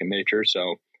become second nature.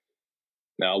 So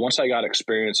now once I got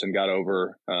experience and got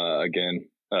over the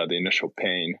initial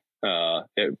pain,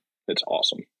 it's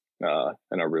awesome.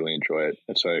 and I really enjoy it.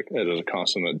 It is a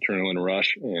constant adrenaline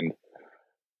rush, and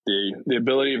the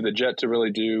ability of the jet to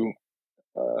really do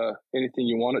anything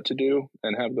you want it to do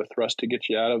and have the thrust to get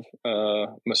you out of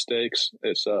mistakes.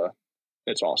 It's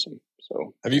awesome.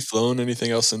 So, have you flown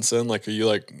anything else since then? Like, are you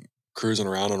like cruising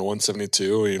around on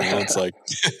 172? You know, it's like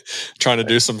trying to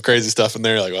do some crazy stuff in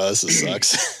there. Like, well, this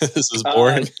sucks. This is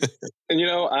boring. And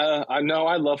I know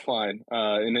I love flying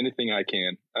in anything I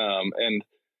can. And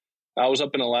I was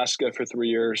up in Alaska for 3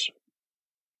 years,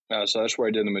 so that's where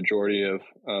I did the majority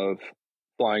of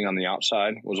flying on the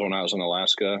outside. Was when I was in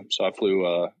Alaska. So I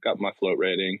flew, got my float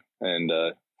rating, and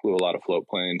flew a lot of float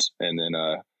planes, and then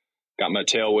got my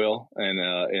tail wheel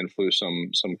and flew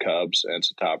some Cubs and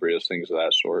Citabrias, things of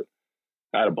that sort.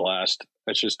 I had a blast.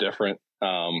 It's just different.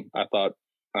 I thought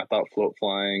float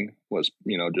flying was,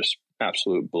 just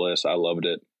absolute bliss. I loved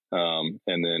it. And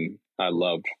then I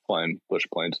loved flying bush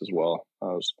planes as well. It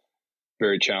was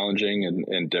very challenging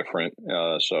and different.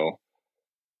 So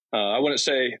I wouldn't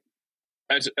say,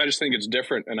 I just think it's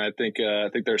different. And I think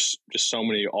there's just so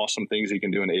many awesome things you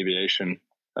can do in aviation.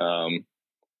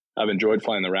 I've enjoyed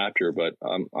flying the Raptor, but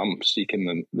I'm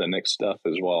seeking the next stuff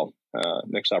as well.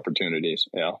 Next opportunities.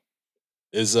 Yeah.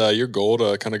 Is your goal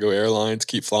to kind of go airlines,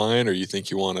 keep flying, or you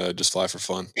think you want to just fly for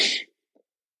fun?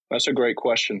 That's a great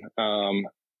question.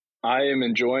 I am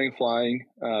enjoying flying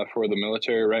for the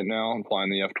military right now. I'm flying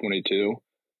the F22.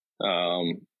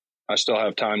 I still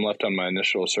have time left on my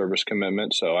initial service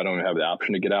commitment, so I don't have the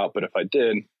option to get out. But if I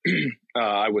did,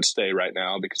 I would stay right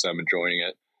now because I'm enjoying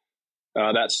it.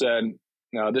 That said,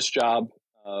 this job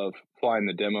of flying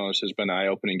the demos has been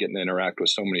eye-opening, getting to interact with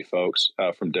so many folks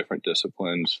from different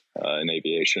disciplines in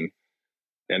aviation.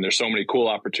 And there's so many cool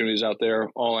opportunities out there.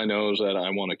 All I know is that I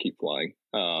want to keep flying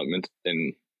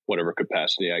in whatever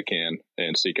capacity I can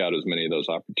and seek out as many of those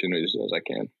opportunities as I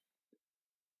can.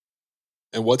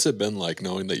 And what's it been like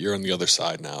knowing that you're on the other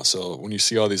side now? So when you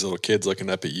see all these little kids looking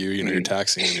up at you, you're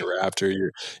taxiing in your Raptor,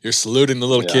 you're saluting the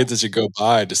little kids as you go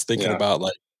by, just thinking about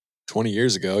like 20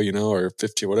 years ago, or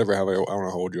 15, whatever, I don't know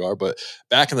how old you are, but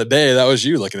back in the day, that was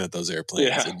you looking at those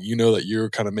airplanes, and that you're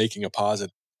kind of making a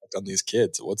positive impact on these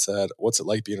kids. What's it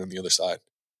like being on the other side?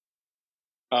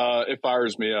 It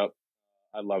fires me up.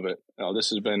 I love it. This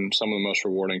has been some of the most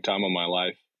rewarding time of my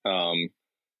life.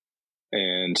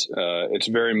 And it's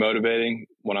very motivating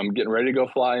when I'm getting ready to go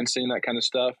fly and seeing that kind of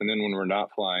stuff. And then when we're not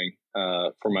flying,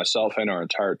 for myself and our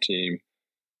entire team,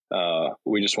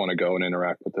 we just want to go and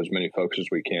interact with as many folks as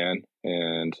we can.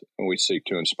 And we seek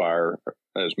to inspire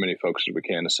as many folks as we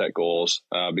can to set goals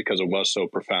because it was so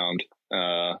profound,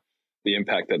 the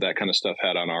impact that kind of stuff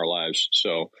had on our lives.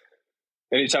 So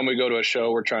anytime we go to a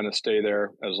show, we're trying to stay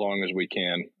there as long as we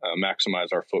can,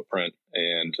 maximize our footprint,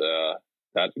 and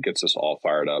that gets us all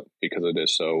fired up because it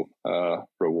is so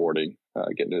rewarding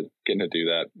getting to do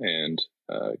that and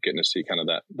getting to see kind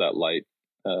of that light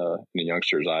in the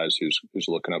youngster's eyes who's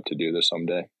looking up to do this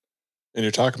someday. And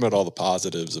you're talking about all the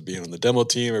positives of being on the demo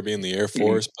team or being in the Air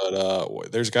Force,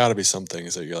 but there's got to be some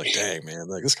things that you're like, dang, man,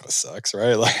 like this kind of sucks,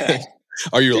 right? Like,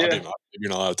 are you? You're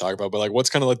not allowed to talk about, but like, what's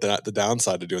kind of like the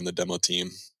downside to doing the demo team?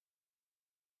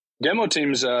 Demo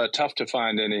team's tough to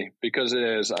find any because it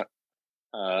is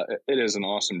an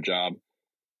awesome job.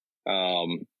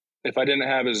 If I didn't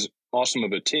have as awesome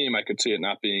of a team, I could see it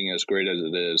not being as great as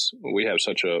it is. We have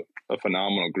such a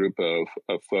phenomenal group of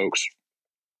folks.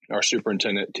 Our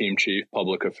superintendent, team chief,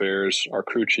 public affairs, our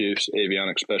crew chiefs,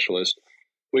 avionics specialists.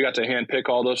 We got to handpick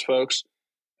all those folks.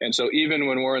 And so even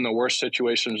when we're in the worst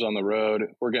situations on the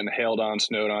road, we're getting hailed on,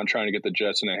 snowed on, trying to get the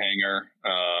jets in a hangar.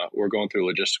 We're going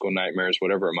through logistical nightmares,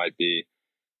 whatever it might be,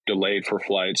 delayed for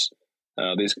flights.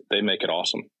 They make it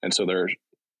awesome. And so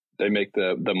they make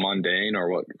the mundane or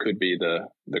what could be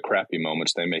the crappy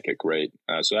moments, they make it great.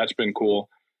 So that's been cool.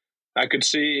 I could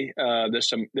see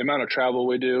the amount of travel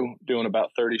we do, doing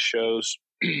about 30 shows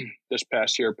this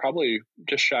past year, probably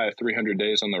just shy of 300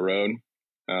 days on the road.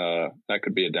 That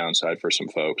could be a downside for some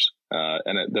folks.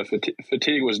 And the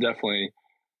fatigue was definitely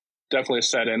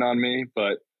set in on me,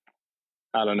 but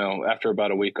I don't know. After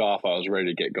about a week off, I was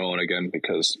ready to get going again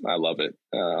because I love it.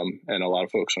 And a lot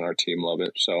of folks on our team love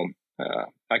it. So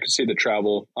I could see the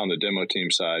travel on the demo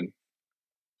team side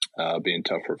being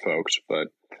tough for folks, but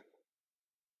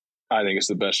I think it's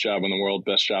the best job in the world,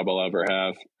 best job I'll ever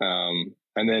have.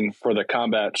 And then for the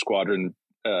combat squadron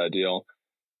deal,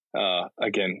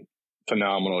 again,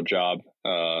 phenomenal job.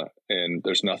 And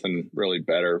there's nothing really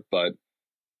better, but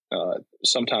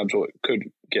sometimes what could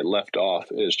get left off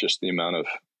is just the amount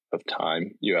of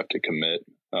time you have to commit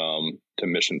to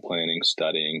mission planning,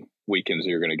 studying, weekends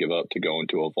you're going to give up to go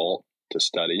into a vault to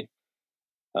study,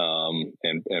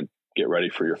 and get ready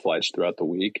for your flights throughout the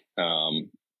week.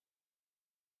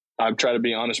 I've tried to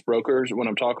be honest brokers when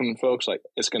I'm talking to folks, like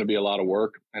it's going to be a lot of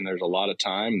work and there's a lot of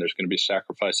time. There's going to be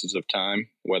sacrifices of time,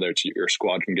 whether it's your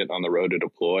squadron getting on the road to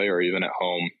deploy or even at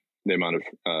home, the amount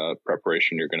of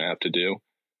preparation you're going to have to do.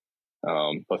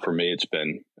 But for me, it's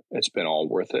been all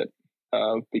worth it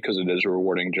because it is a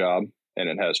rewarding job and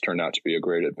it has turned out to be a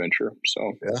great adventure.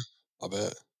 So yeah, I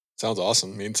bet. Sounds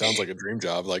awesome. I mean, it sounds like a dream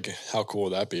job. Like, how cool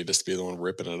would that be? Just to be the one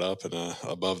ripping it up and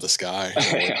above the sky,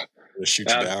 just shoot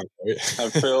you down. Right? I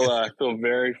feel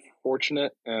very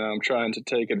fortunate, and I'm trying to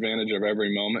take advantage of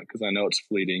every moment because I know it's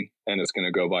fleeting and it's going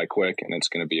to go by quick and it's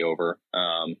going to be over.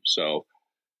 So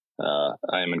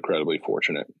I am incredibly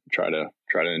fortunate. Try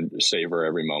to savor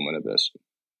every moment of this.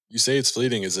 You say it's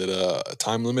fleeting. Is it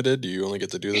time limited? Do you only get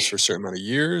to do this for a certain amount of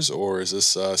years, or is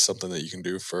this something that you can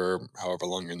do for however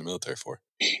long you're in the military for?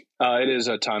 It is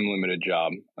a time limited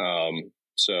job.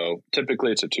 So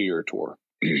typically it's a 2-year tour.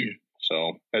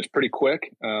 So it's pretty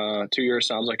quick. 2 years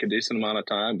sounds like a decent amount of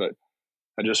time, but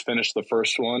I just finished the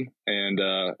first one and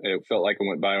it felt like it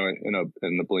went by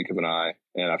in the blink of an eye.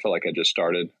 And I felt like I just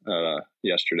started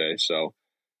yesterday. So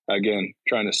again,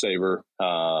 trying to savor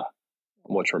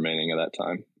what's remaining of that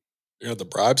time. You have to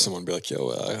bribe someone, be like, yo,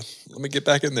 let me get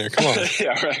back in there. Come on.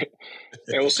 Yeah, right.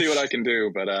 And we'll see what I can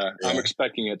do. But I'm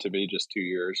expecting it to be just 2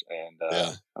 years, and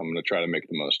I'm going to try to make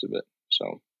the most of it.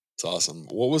 So it's awesome.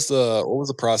 What was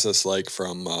the process like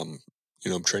from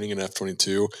training in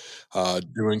F22,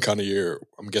 doing kind of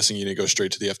I'm guessing you didn't go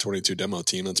straight to the F22 demo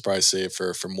team. That's probably safe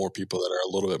for more people that are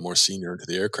a little bit more senior into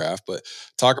the aircraft. But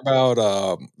talk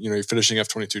about you're finishing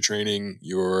F22 training,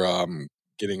 you're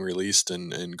getting released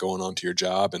and going on to your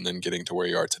job and then getting to where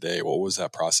you are today. What was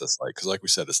that process like? Because like we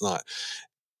said, it's not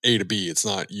A to B. It's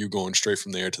not you going straight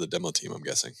from there to the demo team, I'm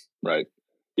guessing. Right.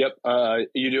 Yep.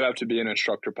 You do have to be an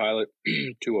instructor pilot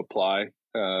to apply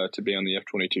to be on the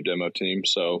F22 demo team.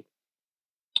 So,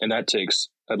 and that takes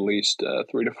at least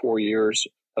 3 to 4 years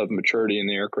of maturity in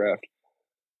the aircraft.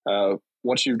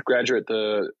 Once you graduate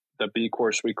the B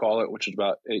course, we call it, which is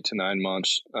about 8 to 9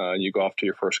 months, you go off to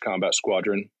your first combat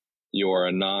squadron. You are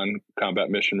a non-combat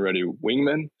mission ready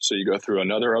wingman. So you go through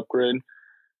another upgrade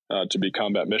to be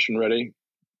combat mission ready.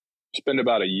 Spend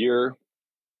about a year,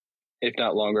 if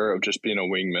not longer, of just being a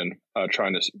wingman,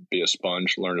 trying to be a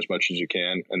sponge, learn as much as you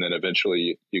can. And then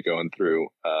eventually you go in through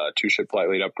 2-ship flight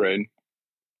lead upgrade,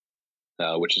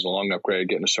 which is a long upgrade,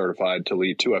 getting certified to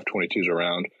lead 2 F-22s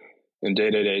around in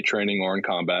day-to-day training or in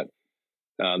combat.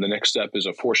 The next step is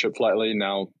a 4-ship flight lead.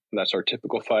 Now, that's our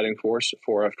typical fighting force,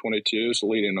 4 F-22s,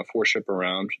 leading a 4-ship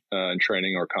around in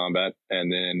training or combat.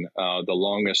 And then the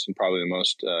longest and probably the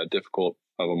most difficult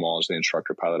of them all is the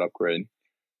instructor pilot upgrade,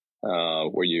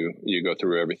 where you go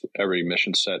through every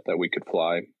mission set that we could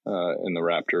fly in the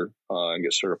Raptor and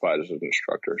get certified as an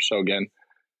instructor. So again,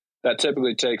 that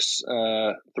typically takes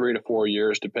 3 to 4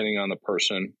 years, depending on the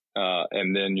person.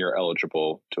 And then you're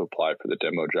eligible to apply for the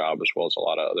demo job, as well as a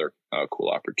lot of other cool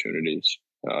opportunities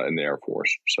in the Air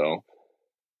Force. So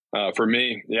for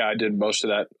me, I did most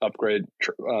of that upgrade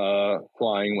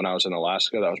flying when I was in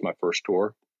Alaska. That was my first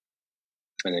tour.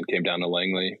 And then came down to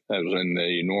Langley. I was in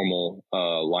the normal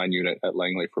line unit at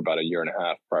Langley for about a year and a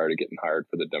half prior to getting hired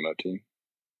for the demo team.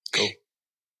 Cool.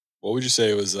 What would you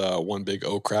say was one big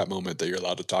oh crap moment that you're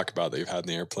allowed to talk about that you've had in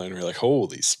the airplane where you're like,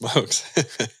 holy smokes?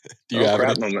 Do you have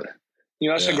any? Moment?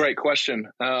 That's a great question.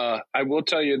 I will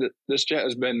tell you that this jet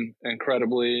has been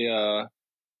incredibly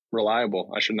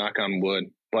reliable. I should knock on wood,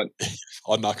 but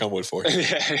I'll knock on wood for you.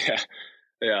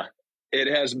 Yeah. It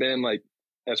has been like,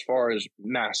 as far as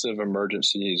massive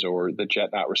emergencies or the jet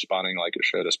not responding like it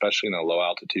should, especially in a low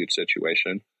altitude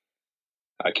situation,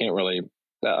 I can't really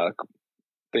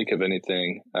think of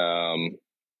anything.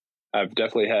 I've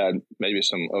definitely had maybe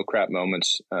some oh crap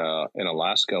moments in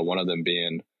Alaska, one of them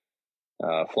being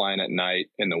flying at night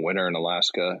in the winter in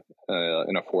Alaska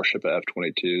in a 4-ship of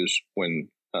F-22s when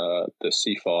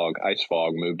the ice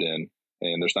fog moved in,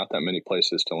 and there's not that many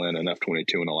places to land an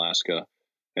F-22 in Alaska.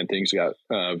 And things got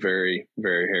very,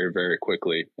 very hairy very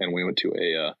quickly. And we went to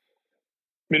a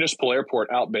municipal airport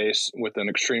out base with an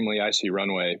extremely icy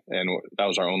runway. And that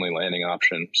was our only landing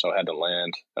option. So I had to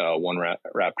land one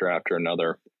Raptor after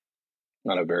another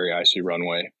on a very icy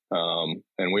runway.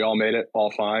 And we all made it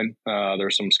all fine. There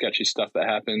was some sketchy stuff that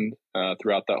happened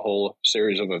throughout that whole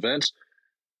series of events.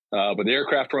 But the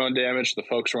aircraft were undamaged, the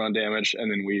folks were undamaged,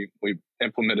 and then we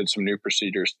implemented some new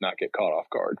procedures to not get caught off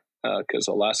guard. Because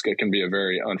Alaska can be a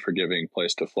very unforgiving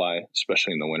place to fly,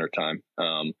 especially in the wintertime.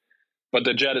 But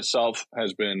the jet itself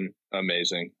has been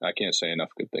amazing. I can't say enough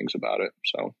good things about it.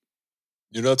 So,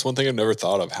 That's one thing I've never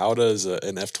thought of. How does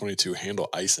an F-22 handle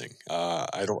icing?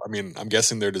 I'm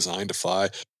guessing they're designed to fly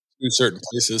to certain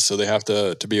places, so they have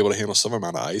to be able to handle some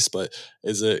amount of ice, but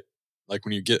is it like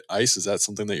when you get ice, is that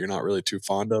something that you're not really too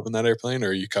fond of in that airplane,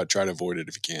 or you try to avoid it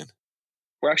if you can?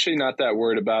 We're actually not that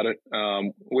worried about it.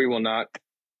 We will not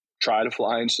try to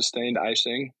fly in sustained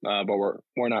icing, but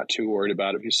we're not too worried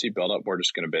about it. If you see buildup, we're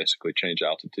just going to basically change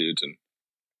altitudes, and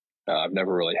I've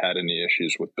never really had any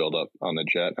issues with buildup on the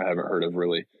jet. I haven't heard of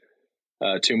really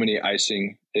too many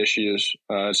icing issues.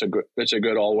 It's a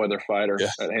good all weather fighter. Yeah,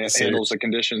 It handles the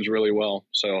conditions really well.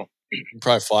 So you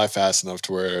probably fly fast enough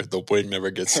to where the wing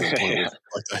never gets to the point where it's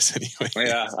like ice anyway.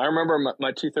 Yeah, I remember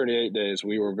my 238 days.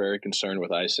 We were very concerned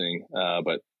with icing,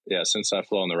 but yeah, since I've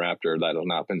flown the Raptor, that has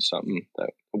not been something that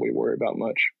we worry about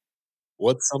much.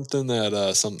 What's something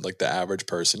that something like the average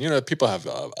person, people have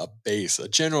a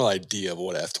general idea of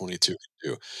what F-22 can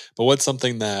do, but what's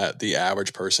something that the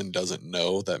average person doesn't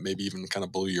know that maybe even kind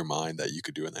of blew your mind that you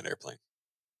could do in that airplane?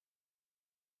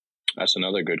 That's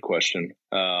another good question.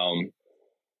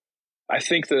 I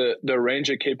think the range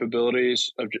of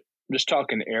capabilities of just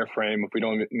talking airframe, if we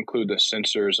don't include the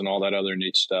sensors and all that other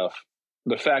neat stuff,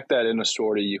 the fact that in a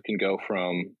sortie you can go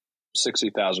from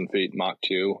 60,000 feet Mach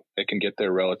 2, it can get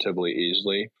there relatively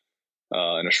easily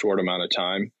in a short amount of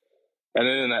time. And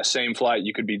then in that same flight,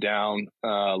 you could be down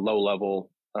low level,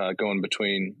 going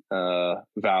between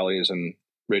valleys and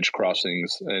ridge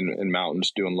crossings and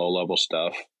mountains doing low level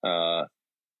stuff.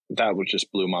 That would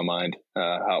just blew my mind,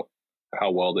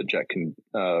 how well the jet can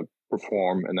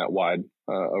perform in that wide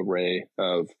array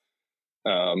of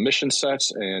mission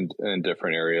sets and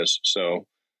different areas. So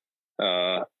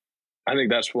I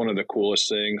think that's one of the coolest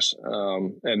things.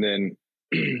 And then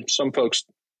some folks,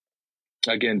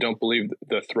 again, don't believe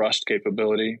the thrust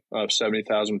capability of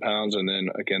 70,000 pounds. And then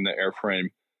again, the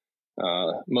airframe,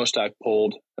 most I've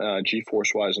pulled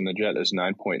G-force wise in the jet is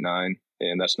 9.9,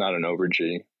 and that's not an over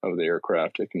G of the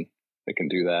aircraft. It can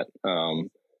do that.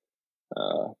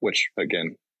 Which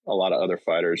again, a lot of other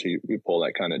fighters, you pull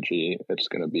that kind of G, it's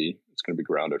going to be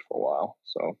grounded for a while.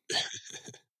 So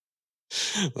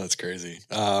that's crazy.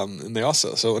 And they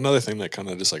also, so another thing that kind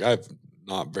of just like, I've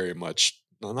not great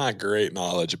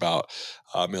knowledge about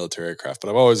military aircraft, but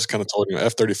I've always kind of told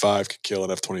F-35 could kill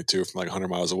an F-22 from like 100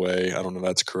 miles away. I don't know if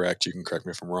that's correct. You can correct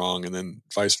me if I'm wrong. And then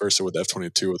vice versa with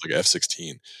F-22 with like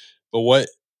F-16. But what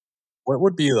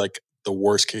would be like the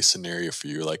worst case scenario for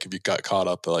you? Like if you got caught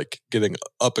up like getting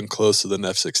up and close to the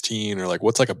F-16, or like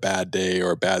what's like a bad day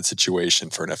or a bad situation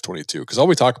for an F-22? Because all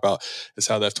we talk about is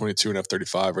how the F-22 and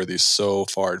F-35 are these so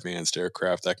far advanced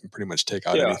aircraft that can pretty much take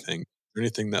out anything.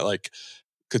 Anything that like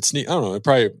could sneak, I don't know,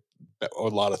 probably a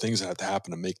lot of things that have to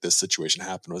happen to make this situation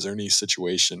happen. Was there any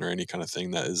situation or any kind of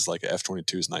thing that is like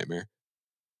F-22's nightmare?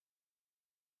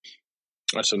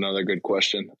 That's another good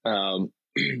question.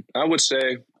 I would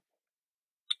say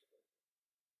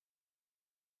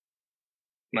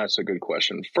that's a good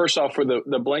question. First off, for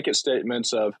the blanket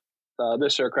statements of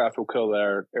this aircraft will kill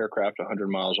their aircraft 100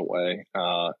 miles away,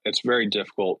 it's very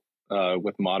difficult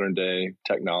with modern day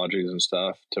technologies and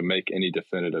stuff to make any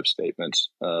definitive statements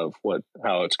of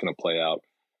how it's going to play out.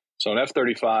 So an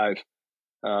F-35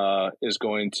 is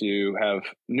going to have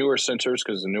newer sensors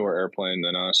because it's a newer airplane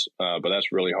than us, but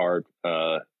that's really hard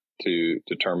to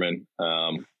determine.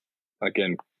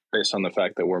 Again, based on the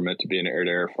fact that we're meant to be an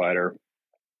air-to-air fighter,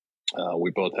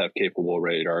 we both have capable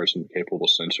radars and capable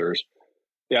sensors.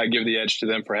 Yeah, I give the edge to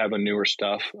them for having newer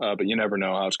stuff, but you never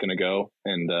know how it's going to go,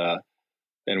 and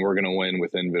we're going to win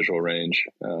within visual range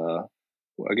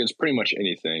against pretty much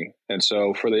anything. And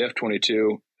so for the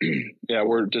F-22, yeah,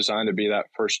 we're designed to be that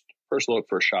first look,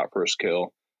 first shot, first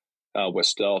kill with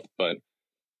stealth, but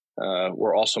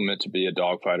we're also meant to be a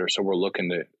dogfighter, so we're looking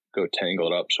to go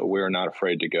tangle it up. So we're not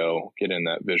afraid to go get in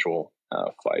that visual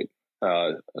fight,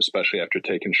 especially after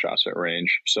taking shots at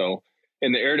range. So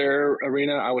in the air-to-air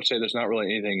arena, I would say there's not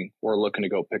really anything we're looking to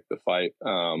go pick the fight,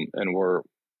 and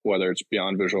whether it's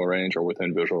beyond visual range or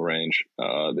within visual range,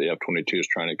 the F-22 is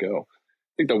trying to go.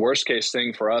 I think the worst case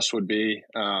thing for us would be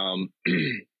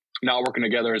not working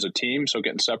together as a team, so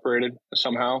getting separated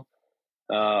somehow,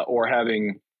 or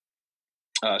having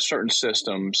certain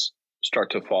systems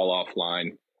start to fall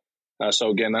offline.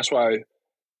 So again, that's why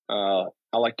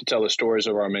I like to tell the stories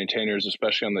of our maintainers,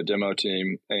 especially on the demo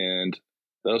team, and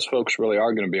those folks really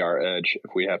are going to be our edge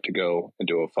if we have to go and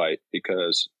do a fight,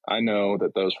 because I know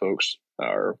that those folks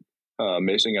are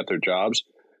amazing at their jobs.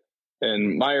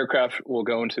 And my aircraft will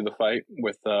go into the fight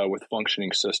with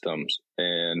functioning systems.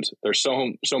 And there's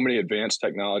so many advanced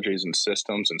technologies and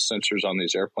systems and sensors on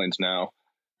these airplanes now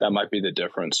that might be the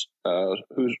difference.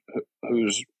 Who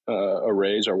whose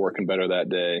arrays are working better that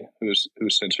day, whose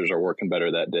sensors are working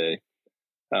better that day.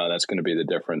 That's going to be the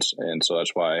difference. And so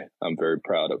that's why I'm very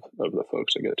proud of the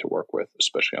folks I get to work with,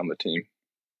 especially on the team.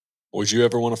 Would you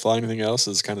ever want to fly anything else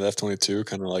as kind of the F-22,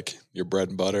 kind of like your bread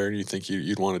and butter, and you think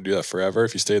you'd want to do that forever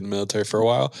if you stayed in the military for a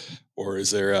while? Or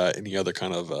is there any other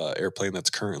kind of airplane that's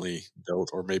currently built,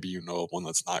 or maybe one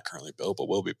that's not currently built but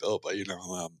will be built, but is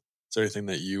there anything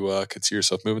that you could see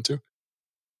yourself moving to?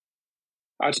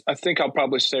 I think I'll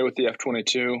probably stay with the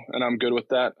F-22, and I'm good with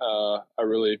that. I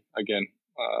really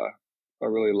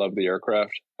love the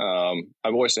aircraft.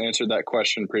 I've always answered that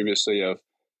question previously of,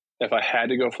 if I had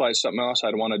to go fly something else,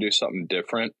 I'd want to do something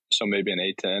different. So maybe an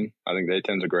A-10. I think the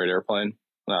A-10 is a great airplane.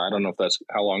 I don't know if that's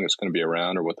how long it's going to be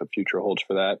around or what the future holds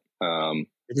for that.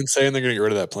 They've been saying they're going to get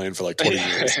rid of that plane for like 20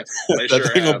 years. They sure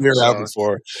that thing will be around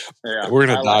before. Yeah, we're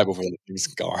going to die before the thing's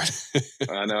gone.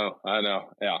 I know.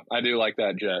 Yeah, I do like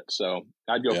that jet. So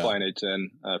I'd go fly an A-10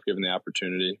 if given the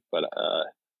opportunity. But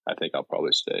I think I'll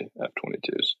probably stay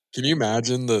F-22s. Can you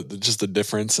imagine just the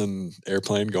difference in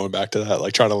airplane going back to that?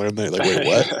 Like trying to learn that, like, wait,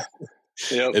 what?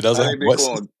 Yep. It doesn't have be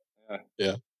cool.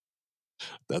 Yeah.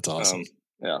 That's awesome.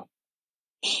 Yeah.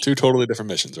 2 totally different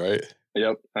missions, right?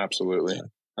 Yep. Absolutely. Yeah.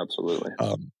 Absolutely.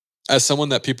 As someone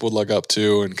that people would look up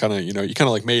to and kind of, you kind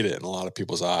of like made it in a lot of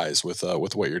people's eyes with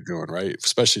what you're doing, right?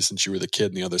 Especially since you were the kid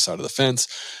on the other side of the fence.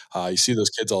 You see those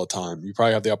kids all the time. You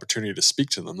probably have the opportunity to speak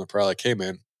to them. They're probably like, hey,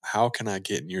 man, how can I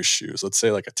get in your shoes? Let's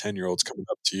say like a 10-year-old's coming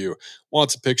up to you,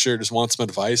 wants a picture, just wants some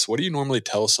advice. What do you normally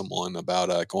tell someone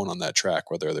about going on that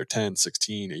track, whether they're 10,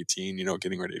 16, 18,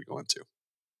 getting ready to go into?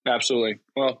 Absolutely.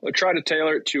 Well, I try to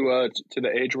tailor it to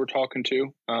the age we're talking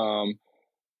to.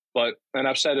 And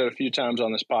I've said it a few times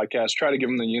on this podcast, try to give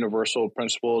them the universal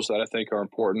principles that I think are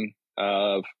important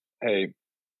of, hey,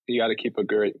 you got to keep a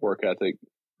great work ethic,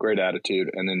 great attitude,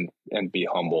 and be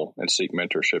humble and seek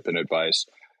mentorship and advice.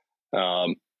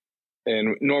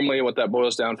 And normally what that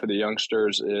boils down for the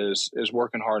youngsters is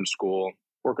working hard in school,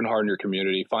 working hard in your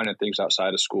community, finding things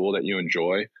outside of school that you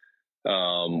enjoy,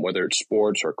 whether it's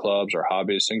sports or clubs or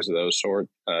hobbies, things of those sort,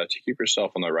 to keep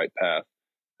yourself on the right path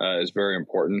is very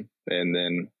important. And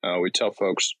then we tell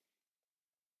folks,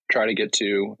 try to get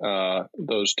to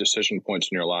those decision points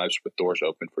in your lives with doors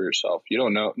open for yourself. You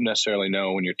don't necessarily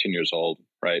know when you're 10 years old,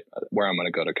 right, where I'm going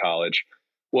to go to college,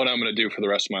 what I'm going to do for the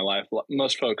rest of my life.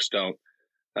 Most folks don't.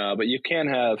 But you can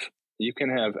have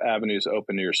avenues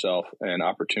open to yourself and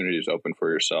opportunities open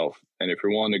for yourself. And if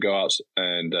you're willing to go out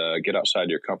and get outside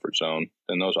your comfort zone,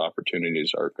 then those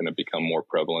opportunities are going to become more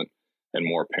prevalent and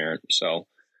more apparent. So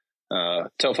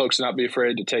tell folks not be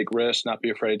afraid to take risks, not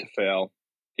be afraid to fail,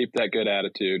 keep that good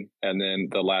attitude. And then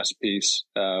the last piece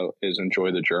is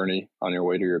enjoy the journey on your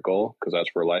way to your goal, because that's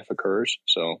where life occurs.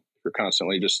 So if you're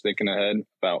constantly just thinking ahead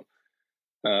about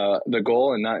the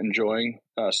goal and not enjoying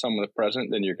some of the present,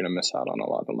 then you're going to miss out on a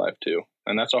lot of life too.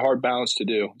 And that's a hard balance to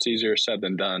do. It's easier said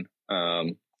than done.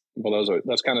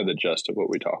 That's kind of the gist of what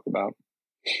we talk about.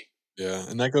 Yeah,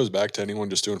 and that goes back to anyone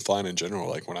just doing flying in general.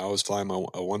 Like when I was flying a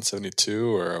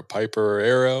 172 or a Piper or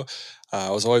Arrow,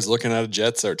 I was always looking at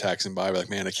jets that are taxiing by, like,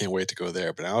 man, I can't wait to go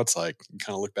there. But now it's like, you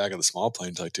kind of look back at the small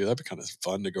planes, like, dude, that'd be kind of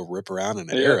fun to go rip around in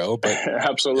an Arrow. But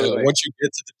absolutely, once you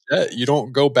get to the jet, you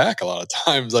don't go back a lot of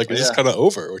times. Like, it's just kind of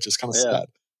over, which is kind of sad.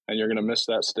 And you're going to miss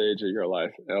that stage of your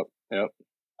life. Yep.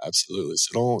 Absolutely.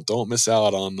 So don't miss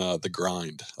out on the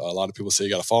grind. A lot of people say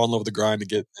you got to fall in love with the grind to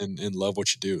get and love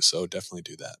what you do. So definitely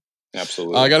do that.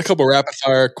 Absolutely. I got a couple rapid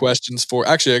fire questions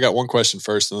I got one question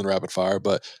first and then rapid fire,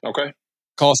 but okay.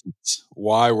 Call signs.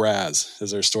 Why Razz?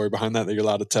 Is there a story behind that you're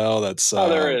allowed to tell? That's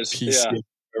there is. PC.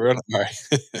 Yeah. All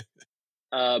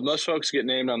right. Most folks get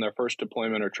named on their first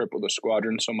deployment or trip with a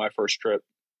squadron. So my first trip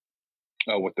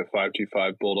with the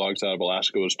 525 Bulldogs out of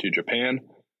Alaska was to Japan.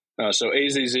 So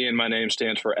AZZ in my name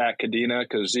stands for at Kadena,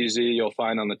 because ZZ you'll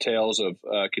find on the tails of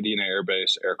Kadena Air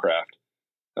Base aircraft.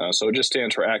 So it just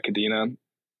stands for at Kadena.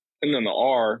 And then the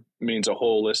R means a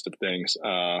whole list of things,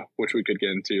 which we could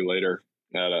get into later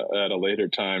at a later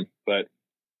time. But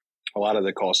a lot of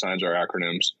the call signs are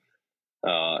acronyms.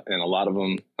 And a lot of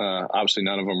them, obviously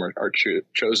none of them are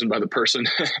chosen by the person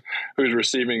who's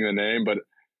receiving the name, but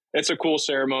it's a cool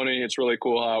ceremony. It's really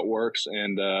cool how it works.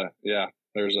 And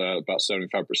there's about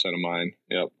 75% of mine.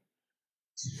 Yep.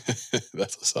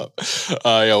 That's what's up.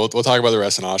 We'll talk about the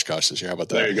rest in Oshkosh this year. How about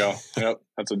that? There you go. Yep.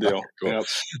 That's a deal. Cool. Yep.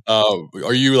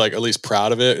 Are you like at least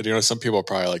proud of it? Some people are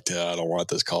probably like, I don't want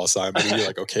this call sign, but are you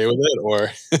like okay with it?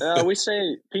 Or we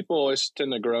say people always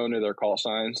tend to grow into their call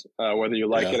signs, whether you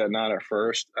like it or not at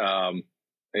first.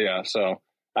 So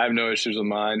I have no issues with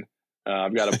mine.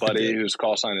 I've got a buddy whose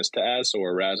call sign is Taz, so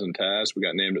we're Razz and Taz. We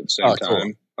got named at the same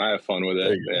time. I have fun with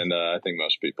it, and I think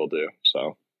most people do.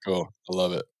 So cool. I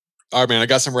love it. All right, man. I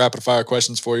got some rapid fire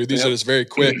questions for you. These are just very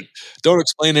quick. Don't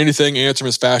explain anything. Answer them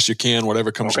as fast as you can.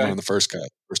 Whatever comes to mind the first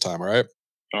time. All right.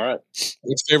 All right.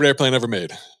 What's your favorite airplane ever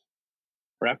made?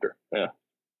 Raptor. Yeah.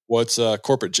 What's a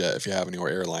corporate jet, if you have any, or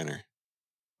airliner?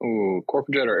 Ooh,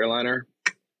 corporate jet or airliner?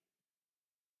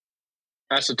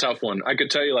 That's a tough one. I could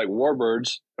tell you like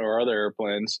Warbirds or other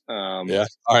airplanes. Yeah.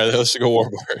 All right. Let's go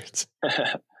Warbirds.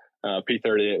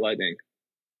 P-38 Lightning.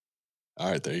 All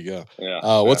right. There you go.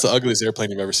 Yeah. What's the ugliest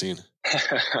airplane you've ever seen?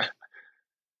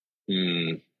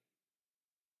 Oh,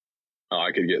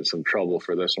 I could get in some trouble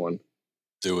for this one.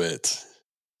 Do it.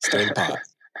 Stay in the pot.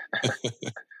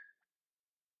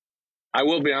 I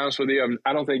will be honest with you.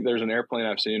 I don't think there's an airplane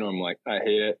I've seen where I'm like, I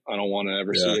hate it. I don't want to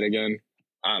ever see it again.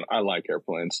 I like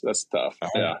airplanes. That's tough.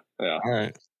 Yeah. All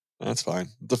right. That's fine.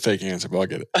 It's a fake answer, but I'll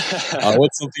get it.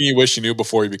 What's something you wish you knew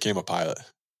before you became a pilot?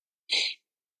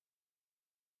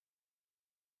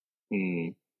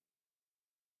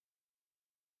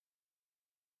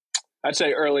 I'd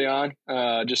say early on,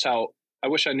 just how I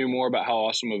wish I knew more about how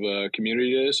awesome of a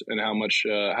community it is and how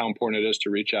important it is to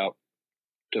reach out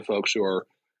to folks who are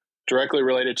directly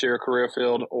related to your career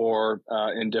field or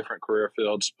in different career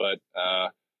fields, but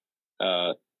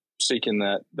seeking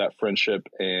that friendship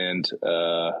and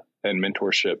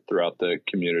mentorship throughout the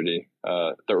community.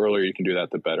 The earlier you can do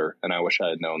that, the better. And I wish I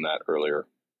had known that earlier.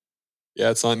 Yeah,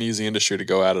 it's not an easy industry to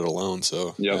go at it alone.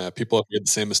 So people have made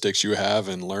the same mistakes you have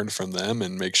and learn from them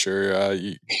and make sure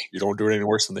you don't do it any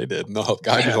worse than they did. And they'll help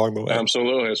guide you along the way.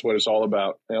 Absolutely. That's what it's all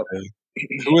about. Yep.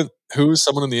 Who's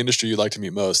someone in the industry you'd like to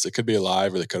meet most? They could be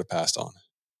alive or they could have passed on.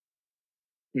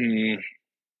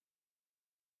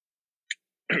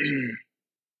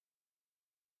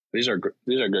 These are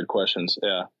good questions.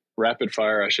 Yeah. Rapid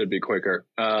fire. I should be quicker.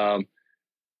 For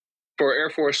Air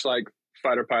Force, like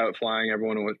fighter pilot flying,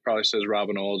 everyone would probably says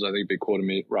Robin Olds. I think it'd be cool to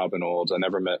meet Robin Olds. I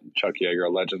never met Chuck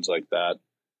Yeager, legends like that.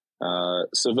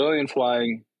 Civilian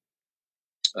flying,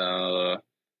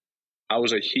 I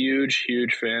was a huge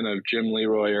fan of Jim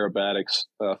Leroy Aerobatics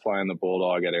flying the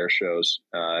Bulldog at air shows.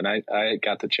 And I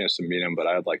got the chance to meet him, but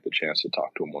I'd like the chance to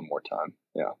talk to him one more time.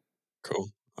 Yeah. Cool.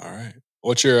 All right.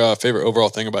 What's your favorite overall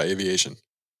thing about aviation?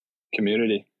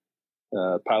 Community.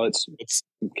 Pilots,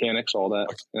 mechanics, all that.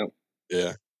 Yep.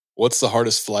 Yeah. What's the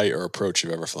hardest flight or approach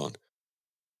you've ever flown?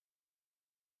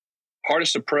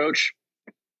 Hardest approach?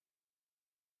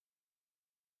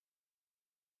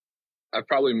 I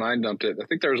probably mind dumped it. I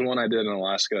think there was one I did in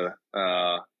Alaska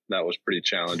that was pretty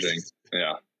challenging.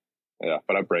 Yeah,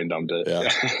 but I brain dumped it. Yeah.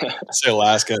 Say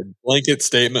Alaska. Blanket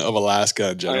statement of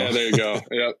Alaska in general. Yeah, there you go.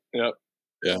 Yep.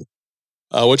 Yeah.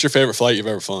 What's your favorite flight you've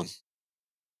ever flown?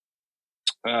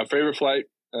 Favorite flight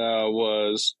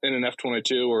was in an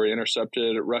F22 where we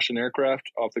intercepted Russian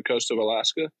aircraft off the coast of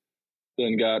Alaska,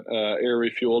 then got air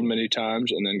refueled many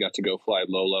times, and then got to go fly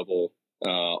low level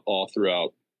all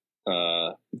throughout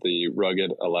the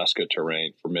rugged Alaska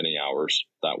terrain for many hours.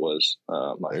 That was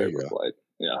my favorite flight.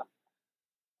 Yeah.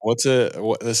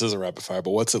 This isn't rapid fire,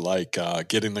 but what's it like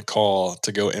getting the call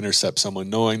to go intercept someone,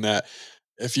 knowing that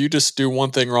if you just do one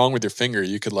thing wrong with your finger,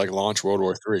 you could like launch World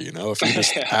War III, you know, if you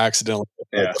just accidentally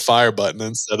hit the fire button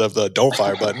instead of the don't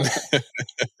fire button.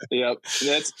 Yep.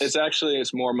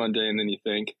 It's more mundane than you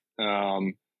think.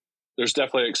 There's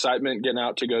definitely excitement getting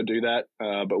out to go do that.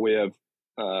 But we have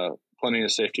plenty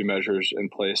of safety measures in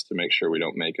place to make sure we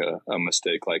don't make a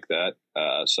mistake like that.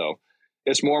 So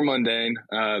it's more mundane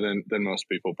than most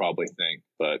people probably think,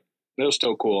 but it was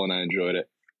still cool and I enjoyed it.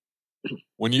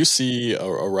 When you see a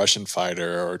Russian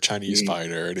fighter or Chinese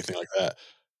fighter or anything like that,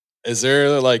 is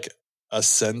there like a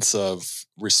sense of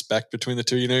respect between the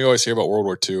two? You know, you always hear about World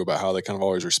War II, about how they kind of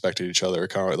always respected each other,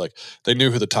 kind of like they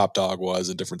knew who the top dog was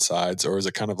in different sides, or is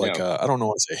it kind of like I don't know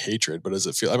what to say hatred, but does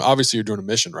it feel? I mean, obviously, you're doing a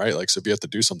mission, right? Like, so if you have to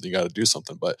do something, you got to do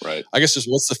something. But I guess just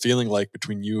what's the feeling like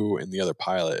between you and the other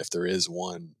pilot, if there is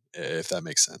one, if that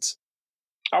makes sense?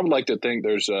 I would like to think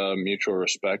there's a mutual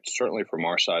respect, certainly from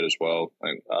our side as well,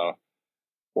 and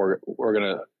we're going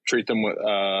to treat them with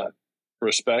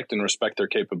respect and respect their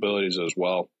capabilities as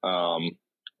well.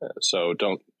 So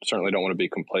certainly don't want to be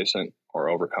complacent or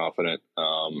overconfident.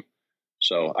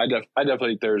 So I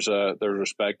definitely think there's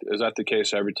respect. Is that the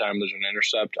case every time there's an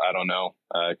intercept? I don't know.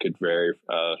 It could vary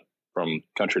from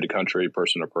country to country,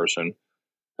 person to person.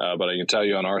 But I can tell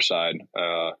you on our side,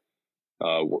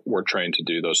 we're trained to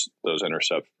do those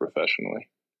intercepts professionally.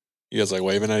 You guys like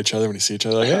waving at each other when you see each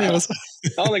other? Like, hey, what's up?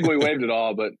 I don't think we waved at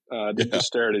all, but did just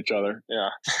stare at each other. Yeah.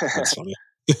 That's funny.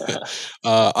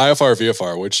 IFR or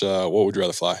VFR? What would you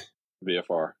rather fly?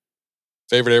 VFR.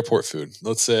 Favorite airport food?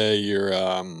 Let's say you're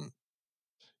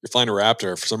flying a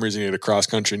Raptor. For some reason, you need to cross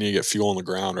country and you get fuel on the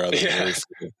ground rather than air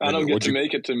fuel. I don't get to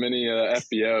make it to many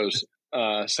FBOs,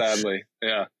 sadly.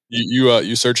 Yeah.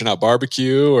 You searching out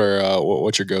barbecue or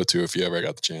what's your go-to if you ever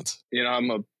got the chance?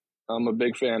 I'm a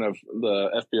big fan of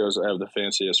the FBOs that have the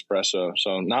fancy espresso.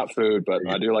 So not food, but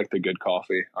I do like the good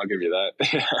coffee. I'll give you that.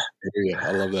 Yeah,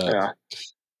 I love that. Yeah.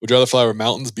 Would you rather fly over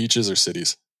mountains, beaches, or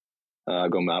cities?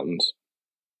 Go mountains.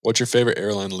 What's your favorite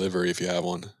airline livery if you have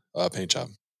one? Paint job.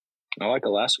 I like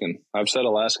Alaskan. I've said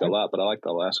Alaska a lot, but I like the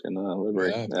Alaskan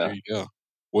livery. Yeah, there you go.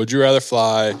 Would you rather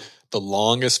fly the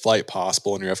longest flight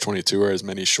possible in your F22 or as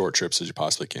many short trips as you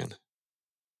possibly can?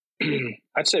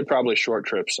 I'd say probably short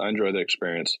trips. I enjoy the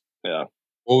experience. Yeah.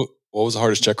 What was the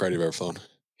hardest check ride you've ever flown?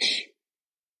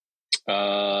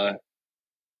 That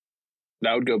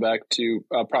would go back to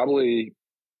probably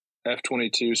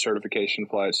F22 certification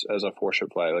flights as a 4-ship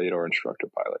flight lead or instructor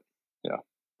pilot. Yeah.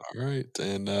 All right.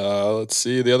 And let's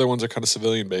see. The other ones are kind of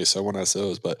civilian based, so I won't ask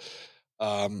those. But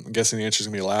I'm guessing the answer is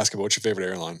going to be Alaska. But what's your favorite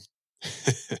airline?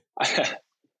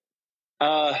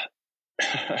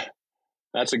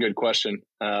 That's a good question.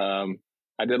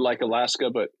 I did like Alaska,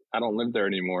 but I don't live there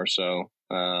anymore. So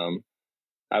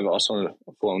I've also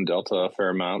flown Delta a fair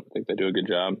amount. I think they do a good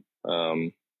job.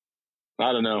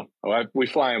 I don't know. We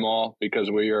fly them all because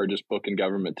we are just booking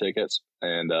government tickets.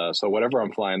 And so whatever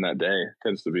I'm flying that day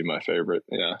tends to be my favorite.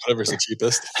 Yeah. Whatever's the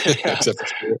cheapest.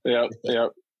 Yep.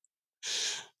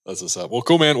 That's what's up. Well,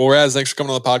 cool, man. Well, Razz, thanks for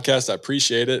coming on the podcast. I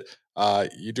appreciate it.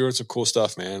 You're doing some cool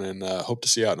stuff, man, and hope to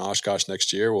see you out in Oshkosh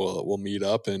next year. We'll meet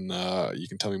up, and you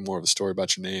can tell me more of the story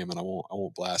about your name, and I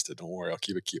won't blast it. Don't worry, I'll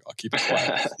keep it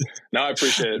quiet. No, I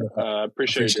appreciate it.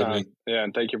 Appreciate your time. It, yeah,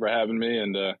 and thank you for having me.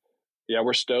 And yeah,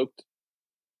 we're stoked.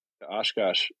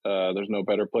 Oshkosh, there's no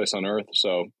better place on earth.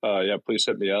 So yeah, please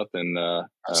hit me up, and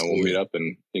we'll meet up,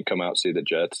 and you can come out and see the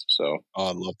jets. So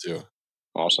I'd love to.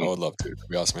 Awesome. I would love to. That'd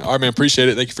be awesome, man. All right, man. Appreciate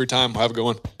it. Thank you for your time. Have a good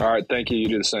one. All right. Thank you. You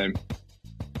do the same.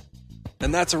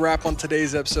 And that's a wrap on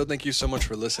today's episode. Thank you so much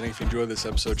for listening. If you enjoyed this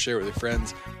episode, share it with your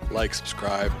friends, like,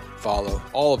 subscribe, follow,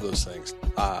 all of those things.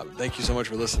 Thank you so much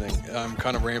for listening. I'm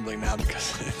kind of rambling now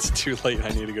because it's too late. I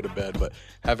need to go to bed, but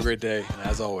have a great day. And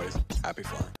as always, happy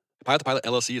flying. Pilot to Pilot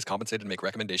LLC is compensated to make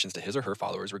recommendations to his or her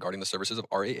followers regarding the services of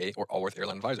RAA or Allworth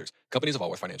Airline Advisors, companies of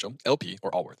Allworth Financial, LP, or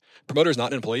Allworth. Promoter is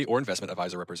not an employee or investment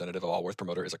advisor representative of Allworth.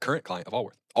 Promoter is a current client of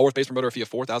Allworth. Allworth pays Promoter a fee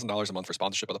of $4,000 a month for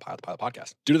sponsorship of the Pilot to Pilot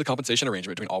podcast. Due to the compensation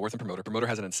arrangement between Allworth and Promoter, Promoter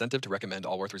has an incentive to recommend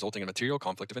Allworth, resulting in material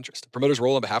conflict of interest. Promoter's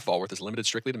role on behalf of Allworth is limited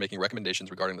strictly to making recommendations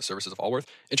regarding the services of Allworth,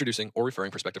 introducing or referring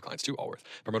prospective clients to Allworth.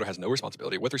 Promoter has no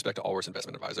responsibility with respect to Allworth's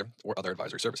investment advisor or other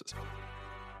advisory services.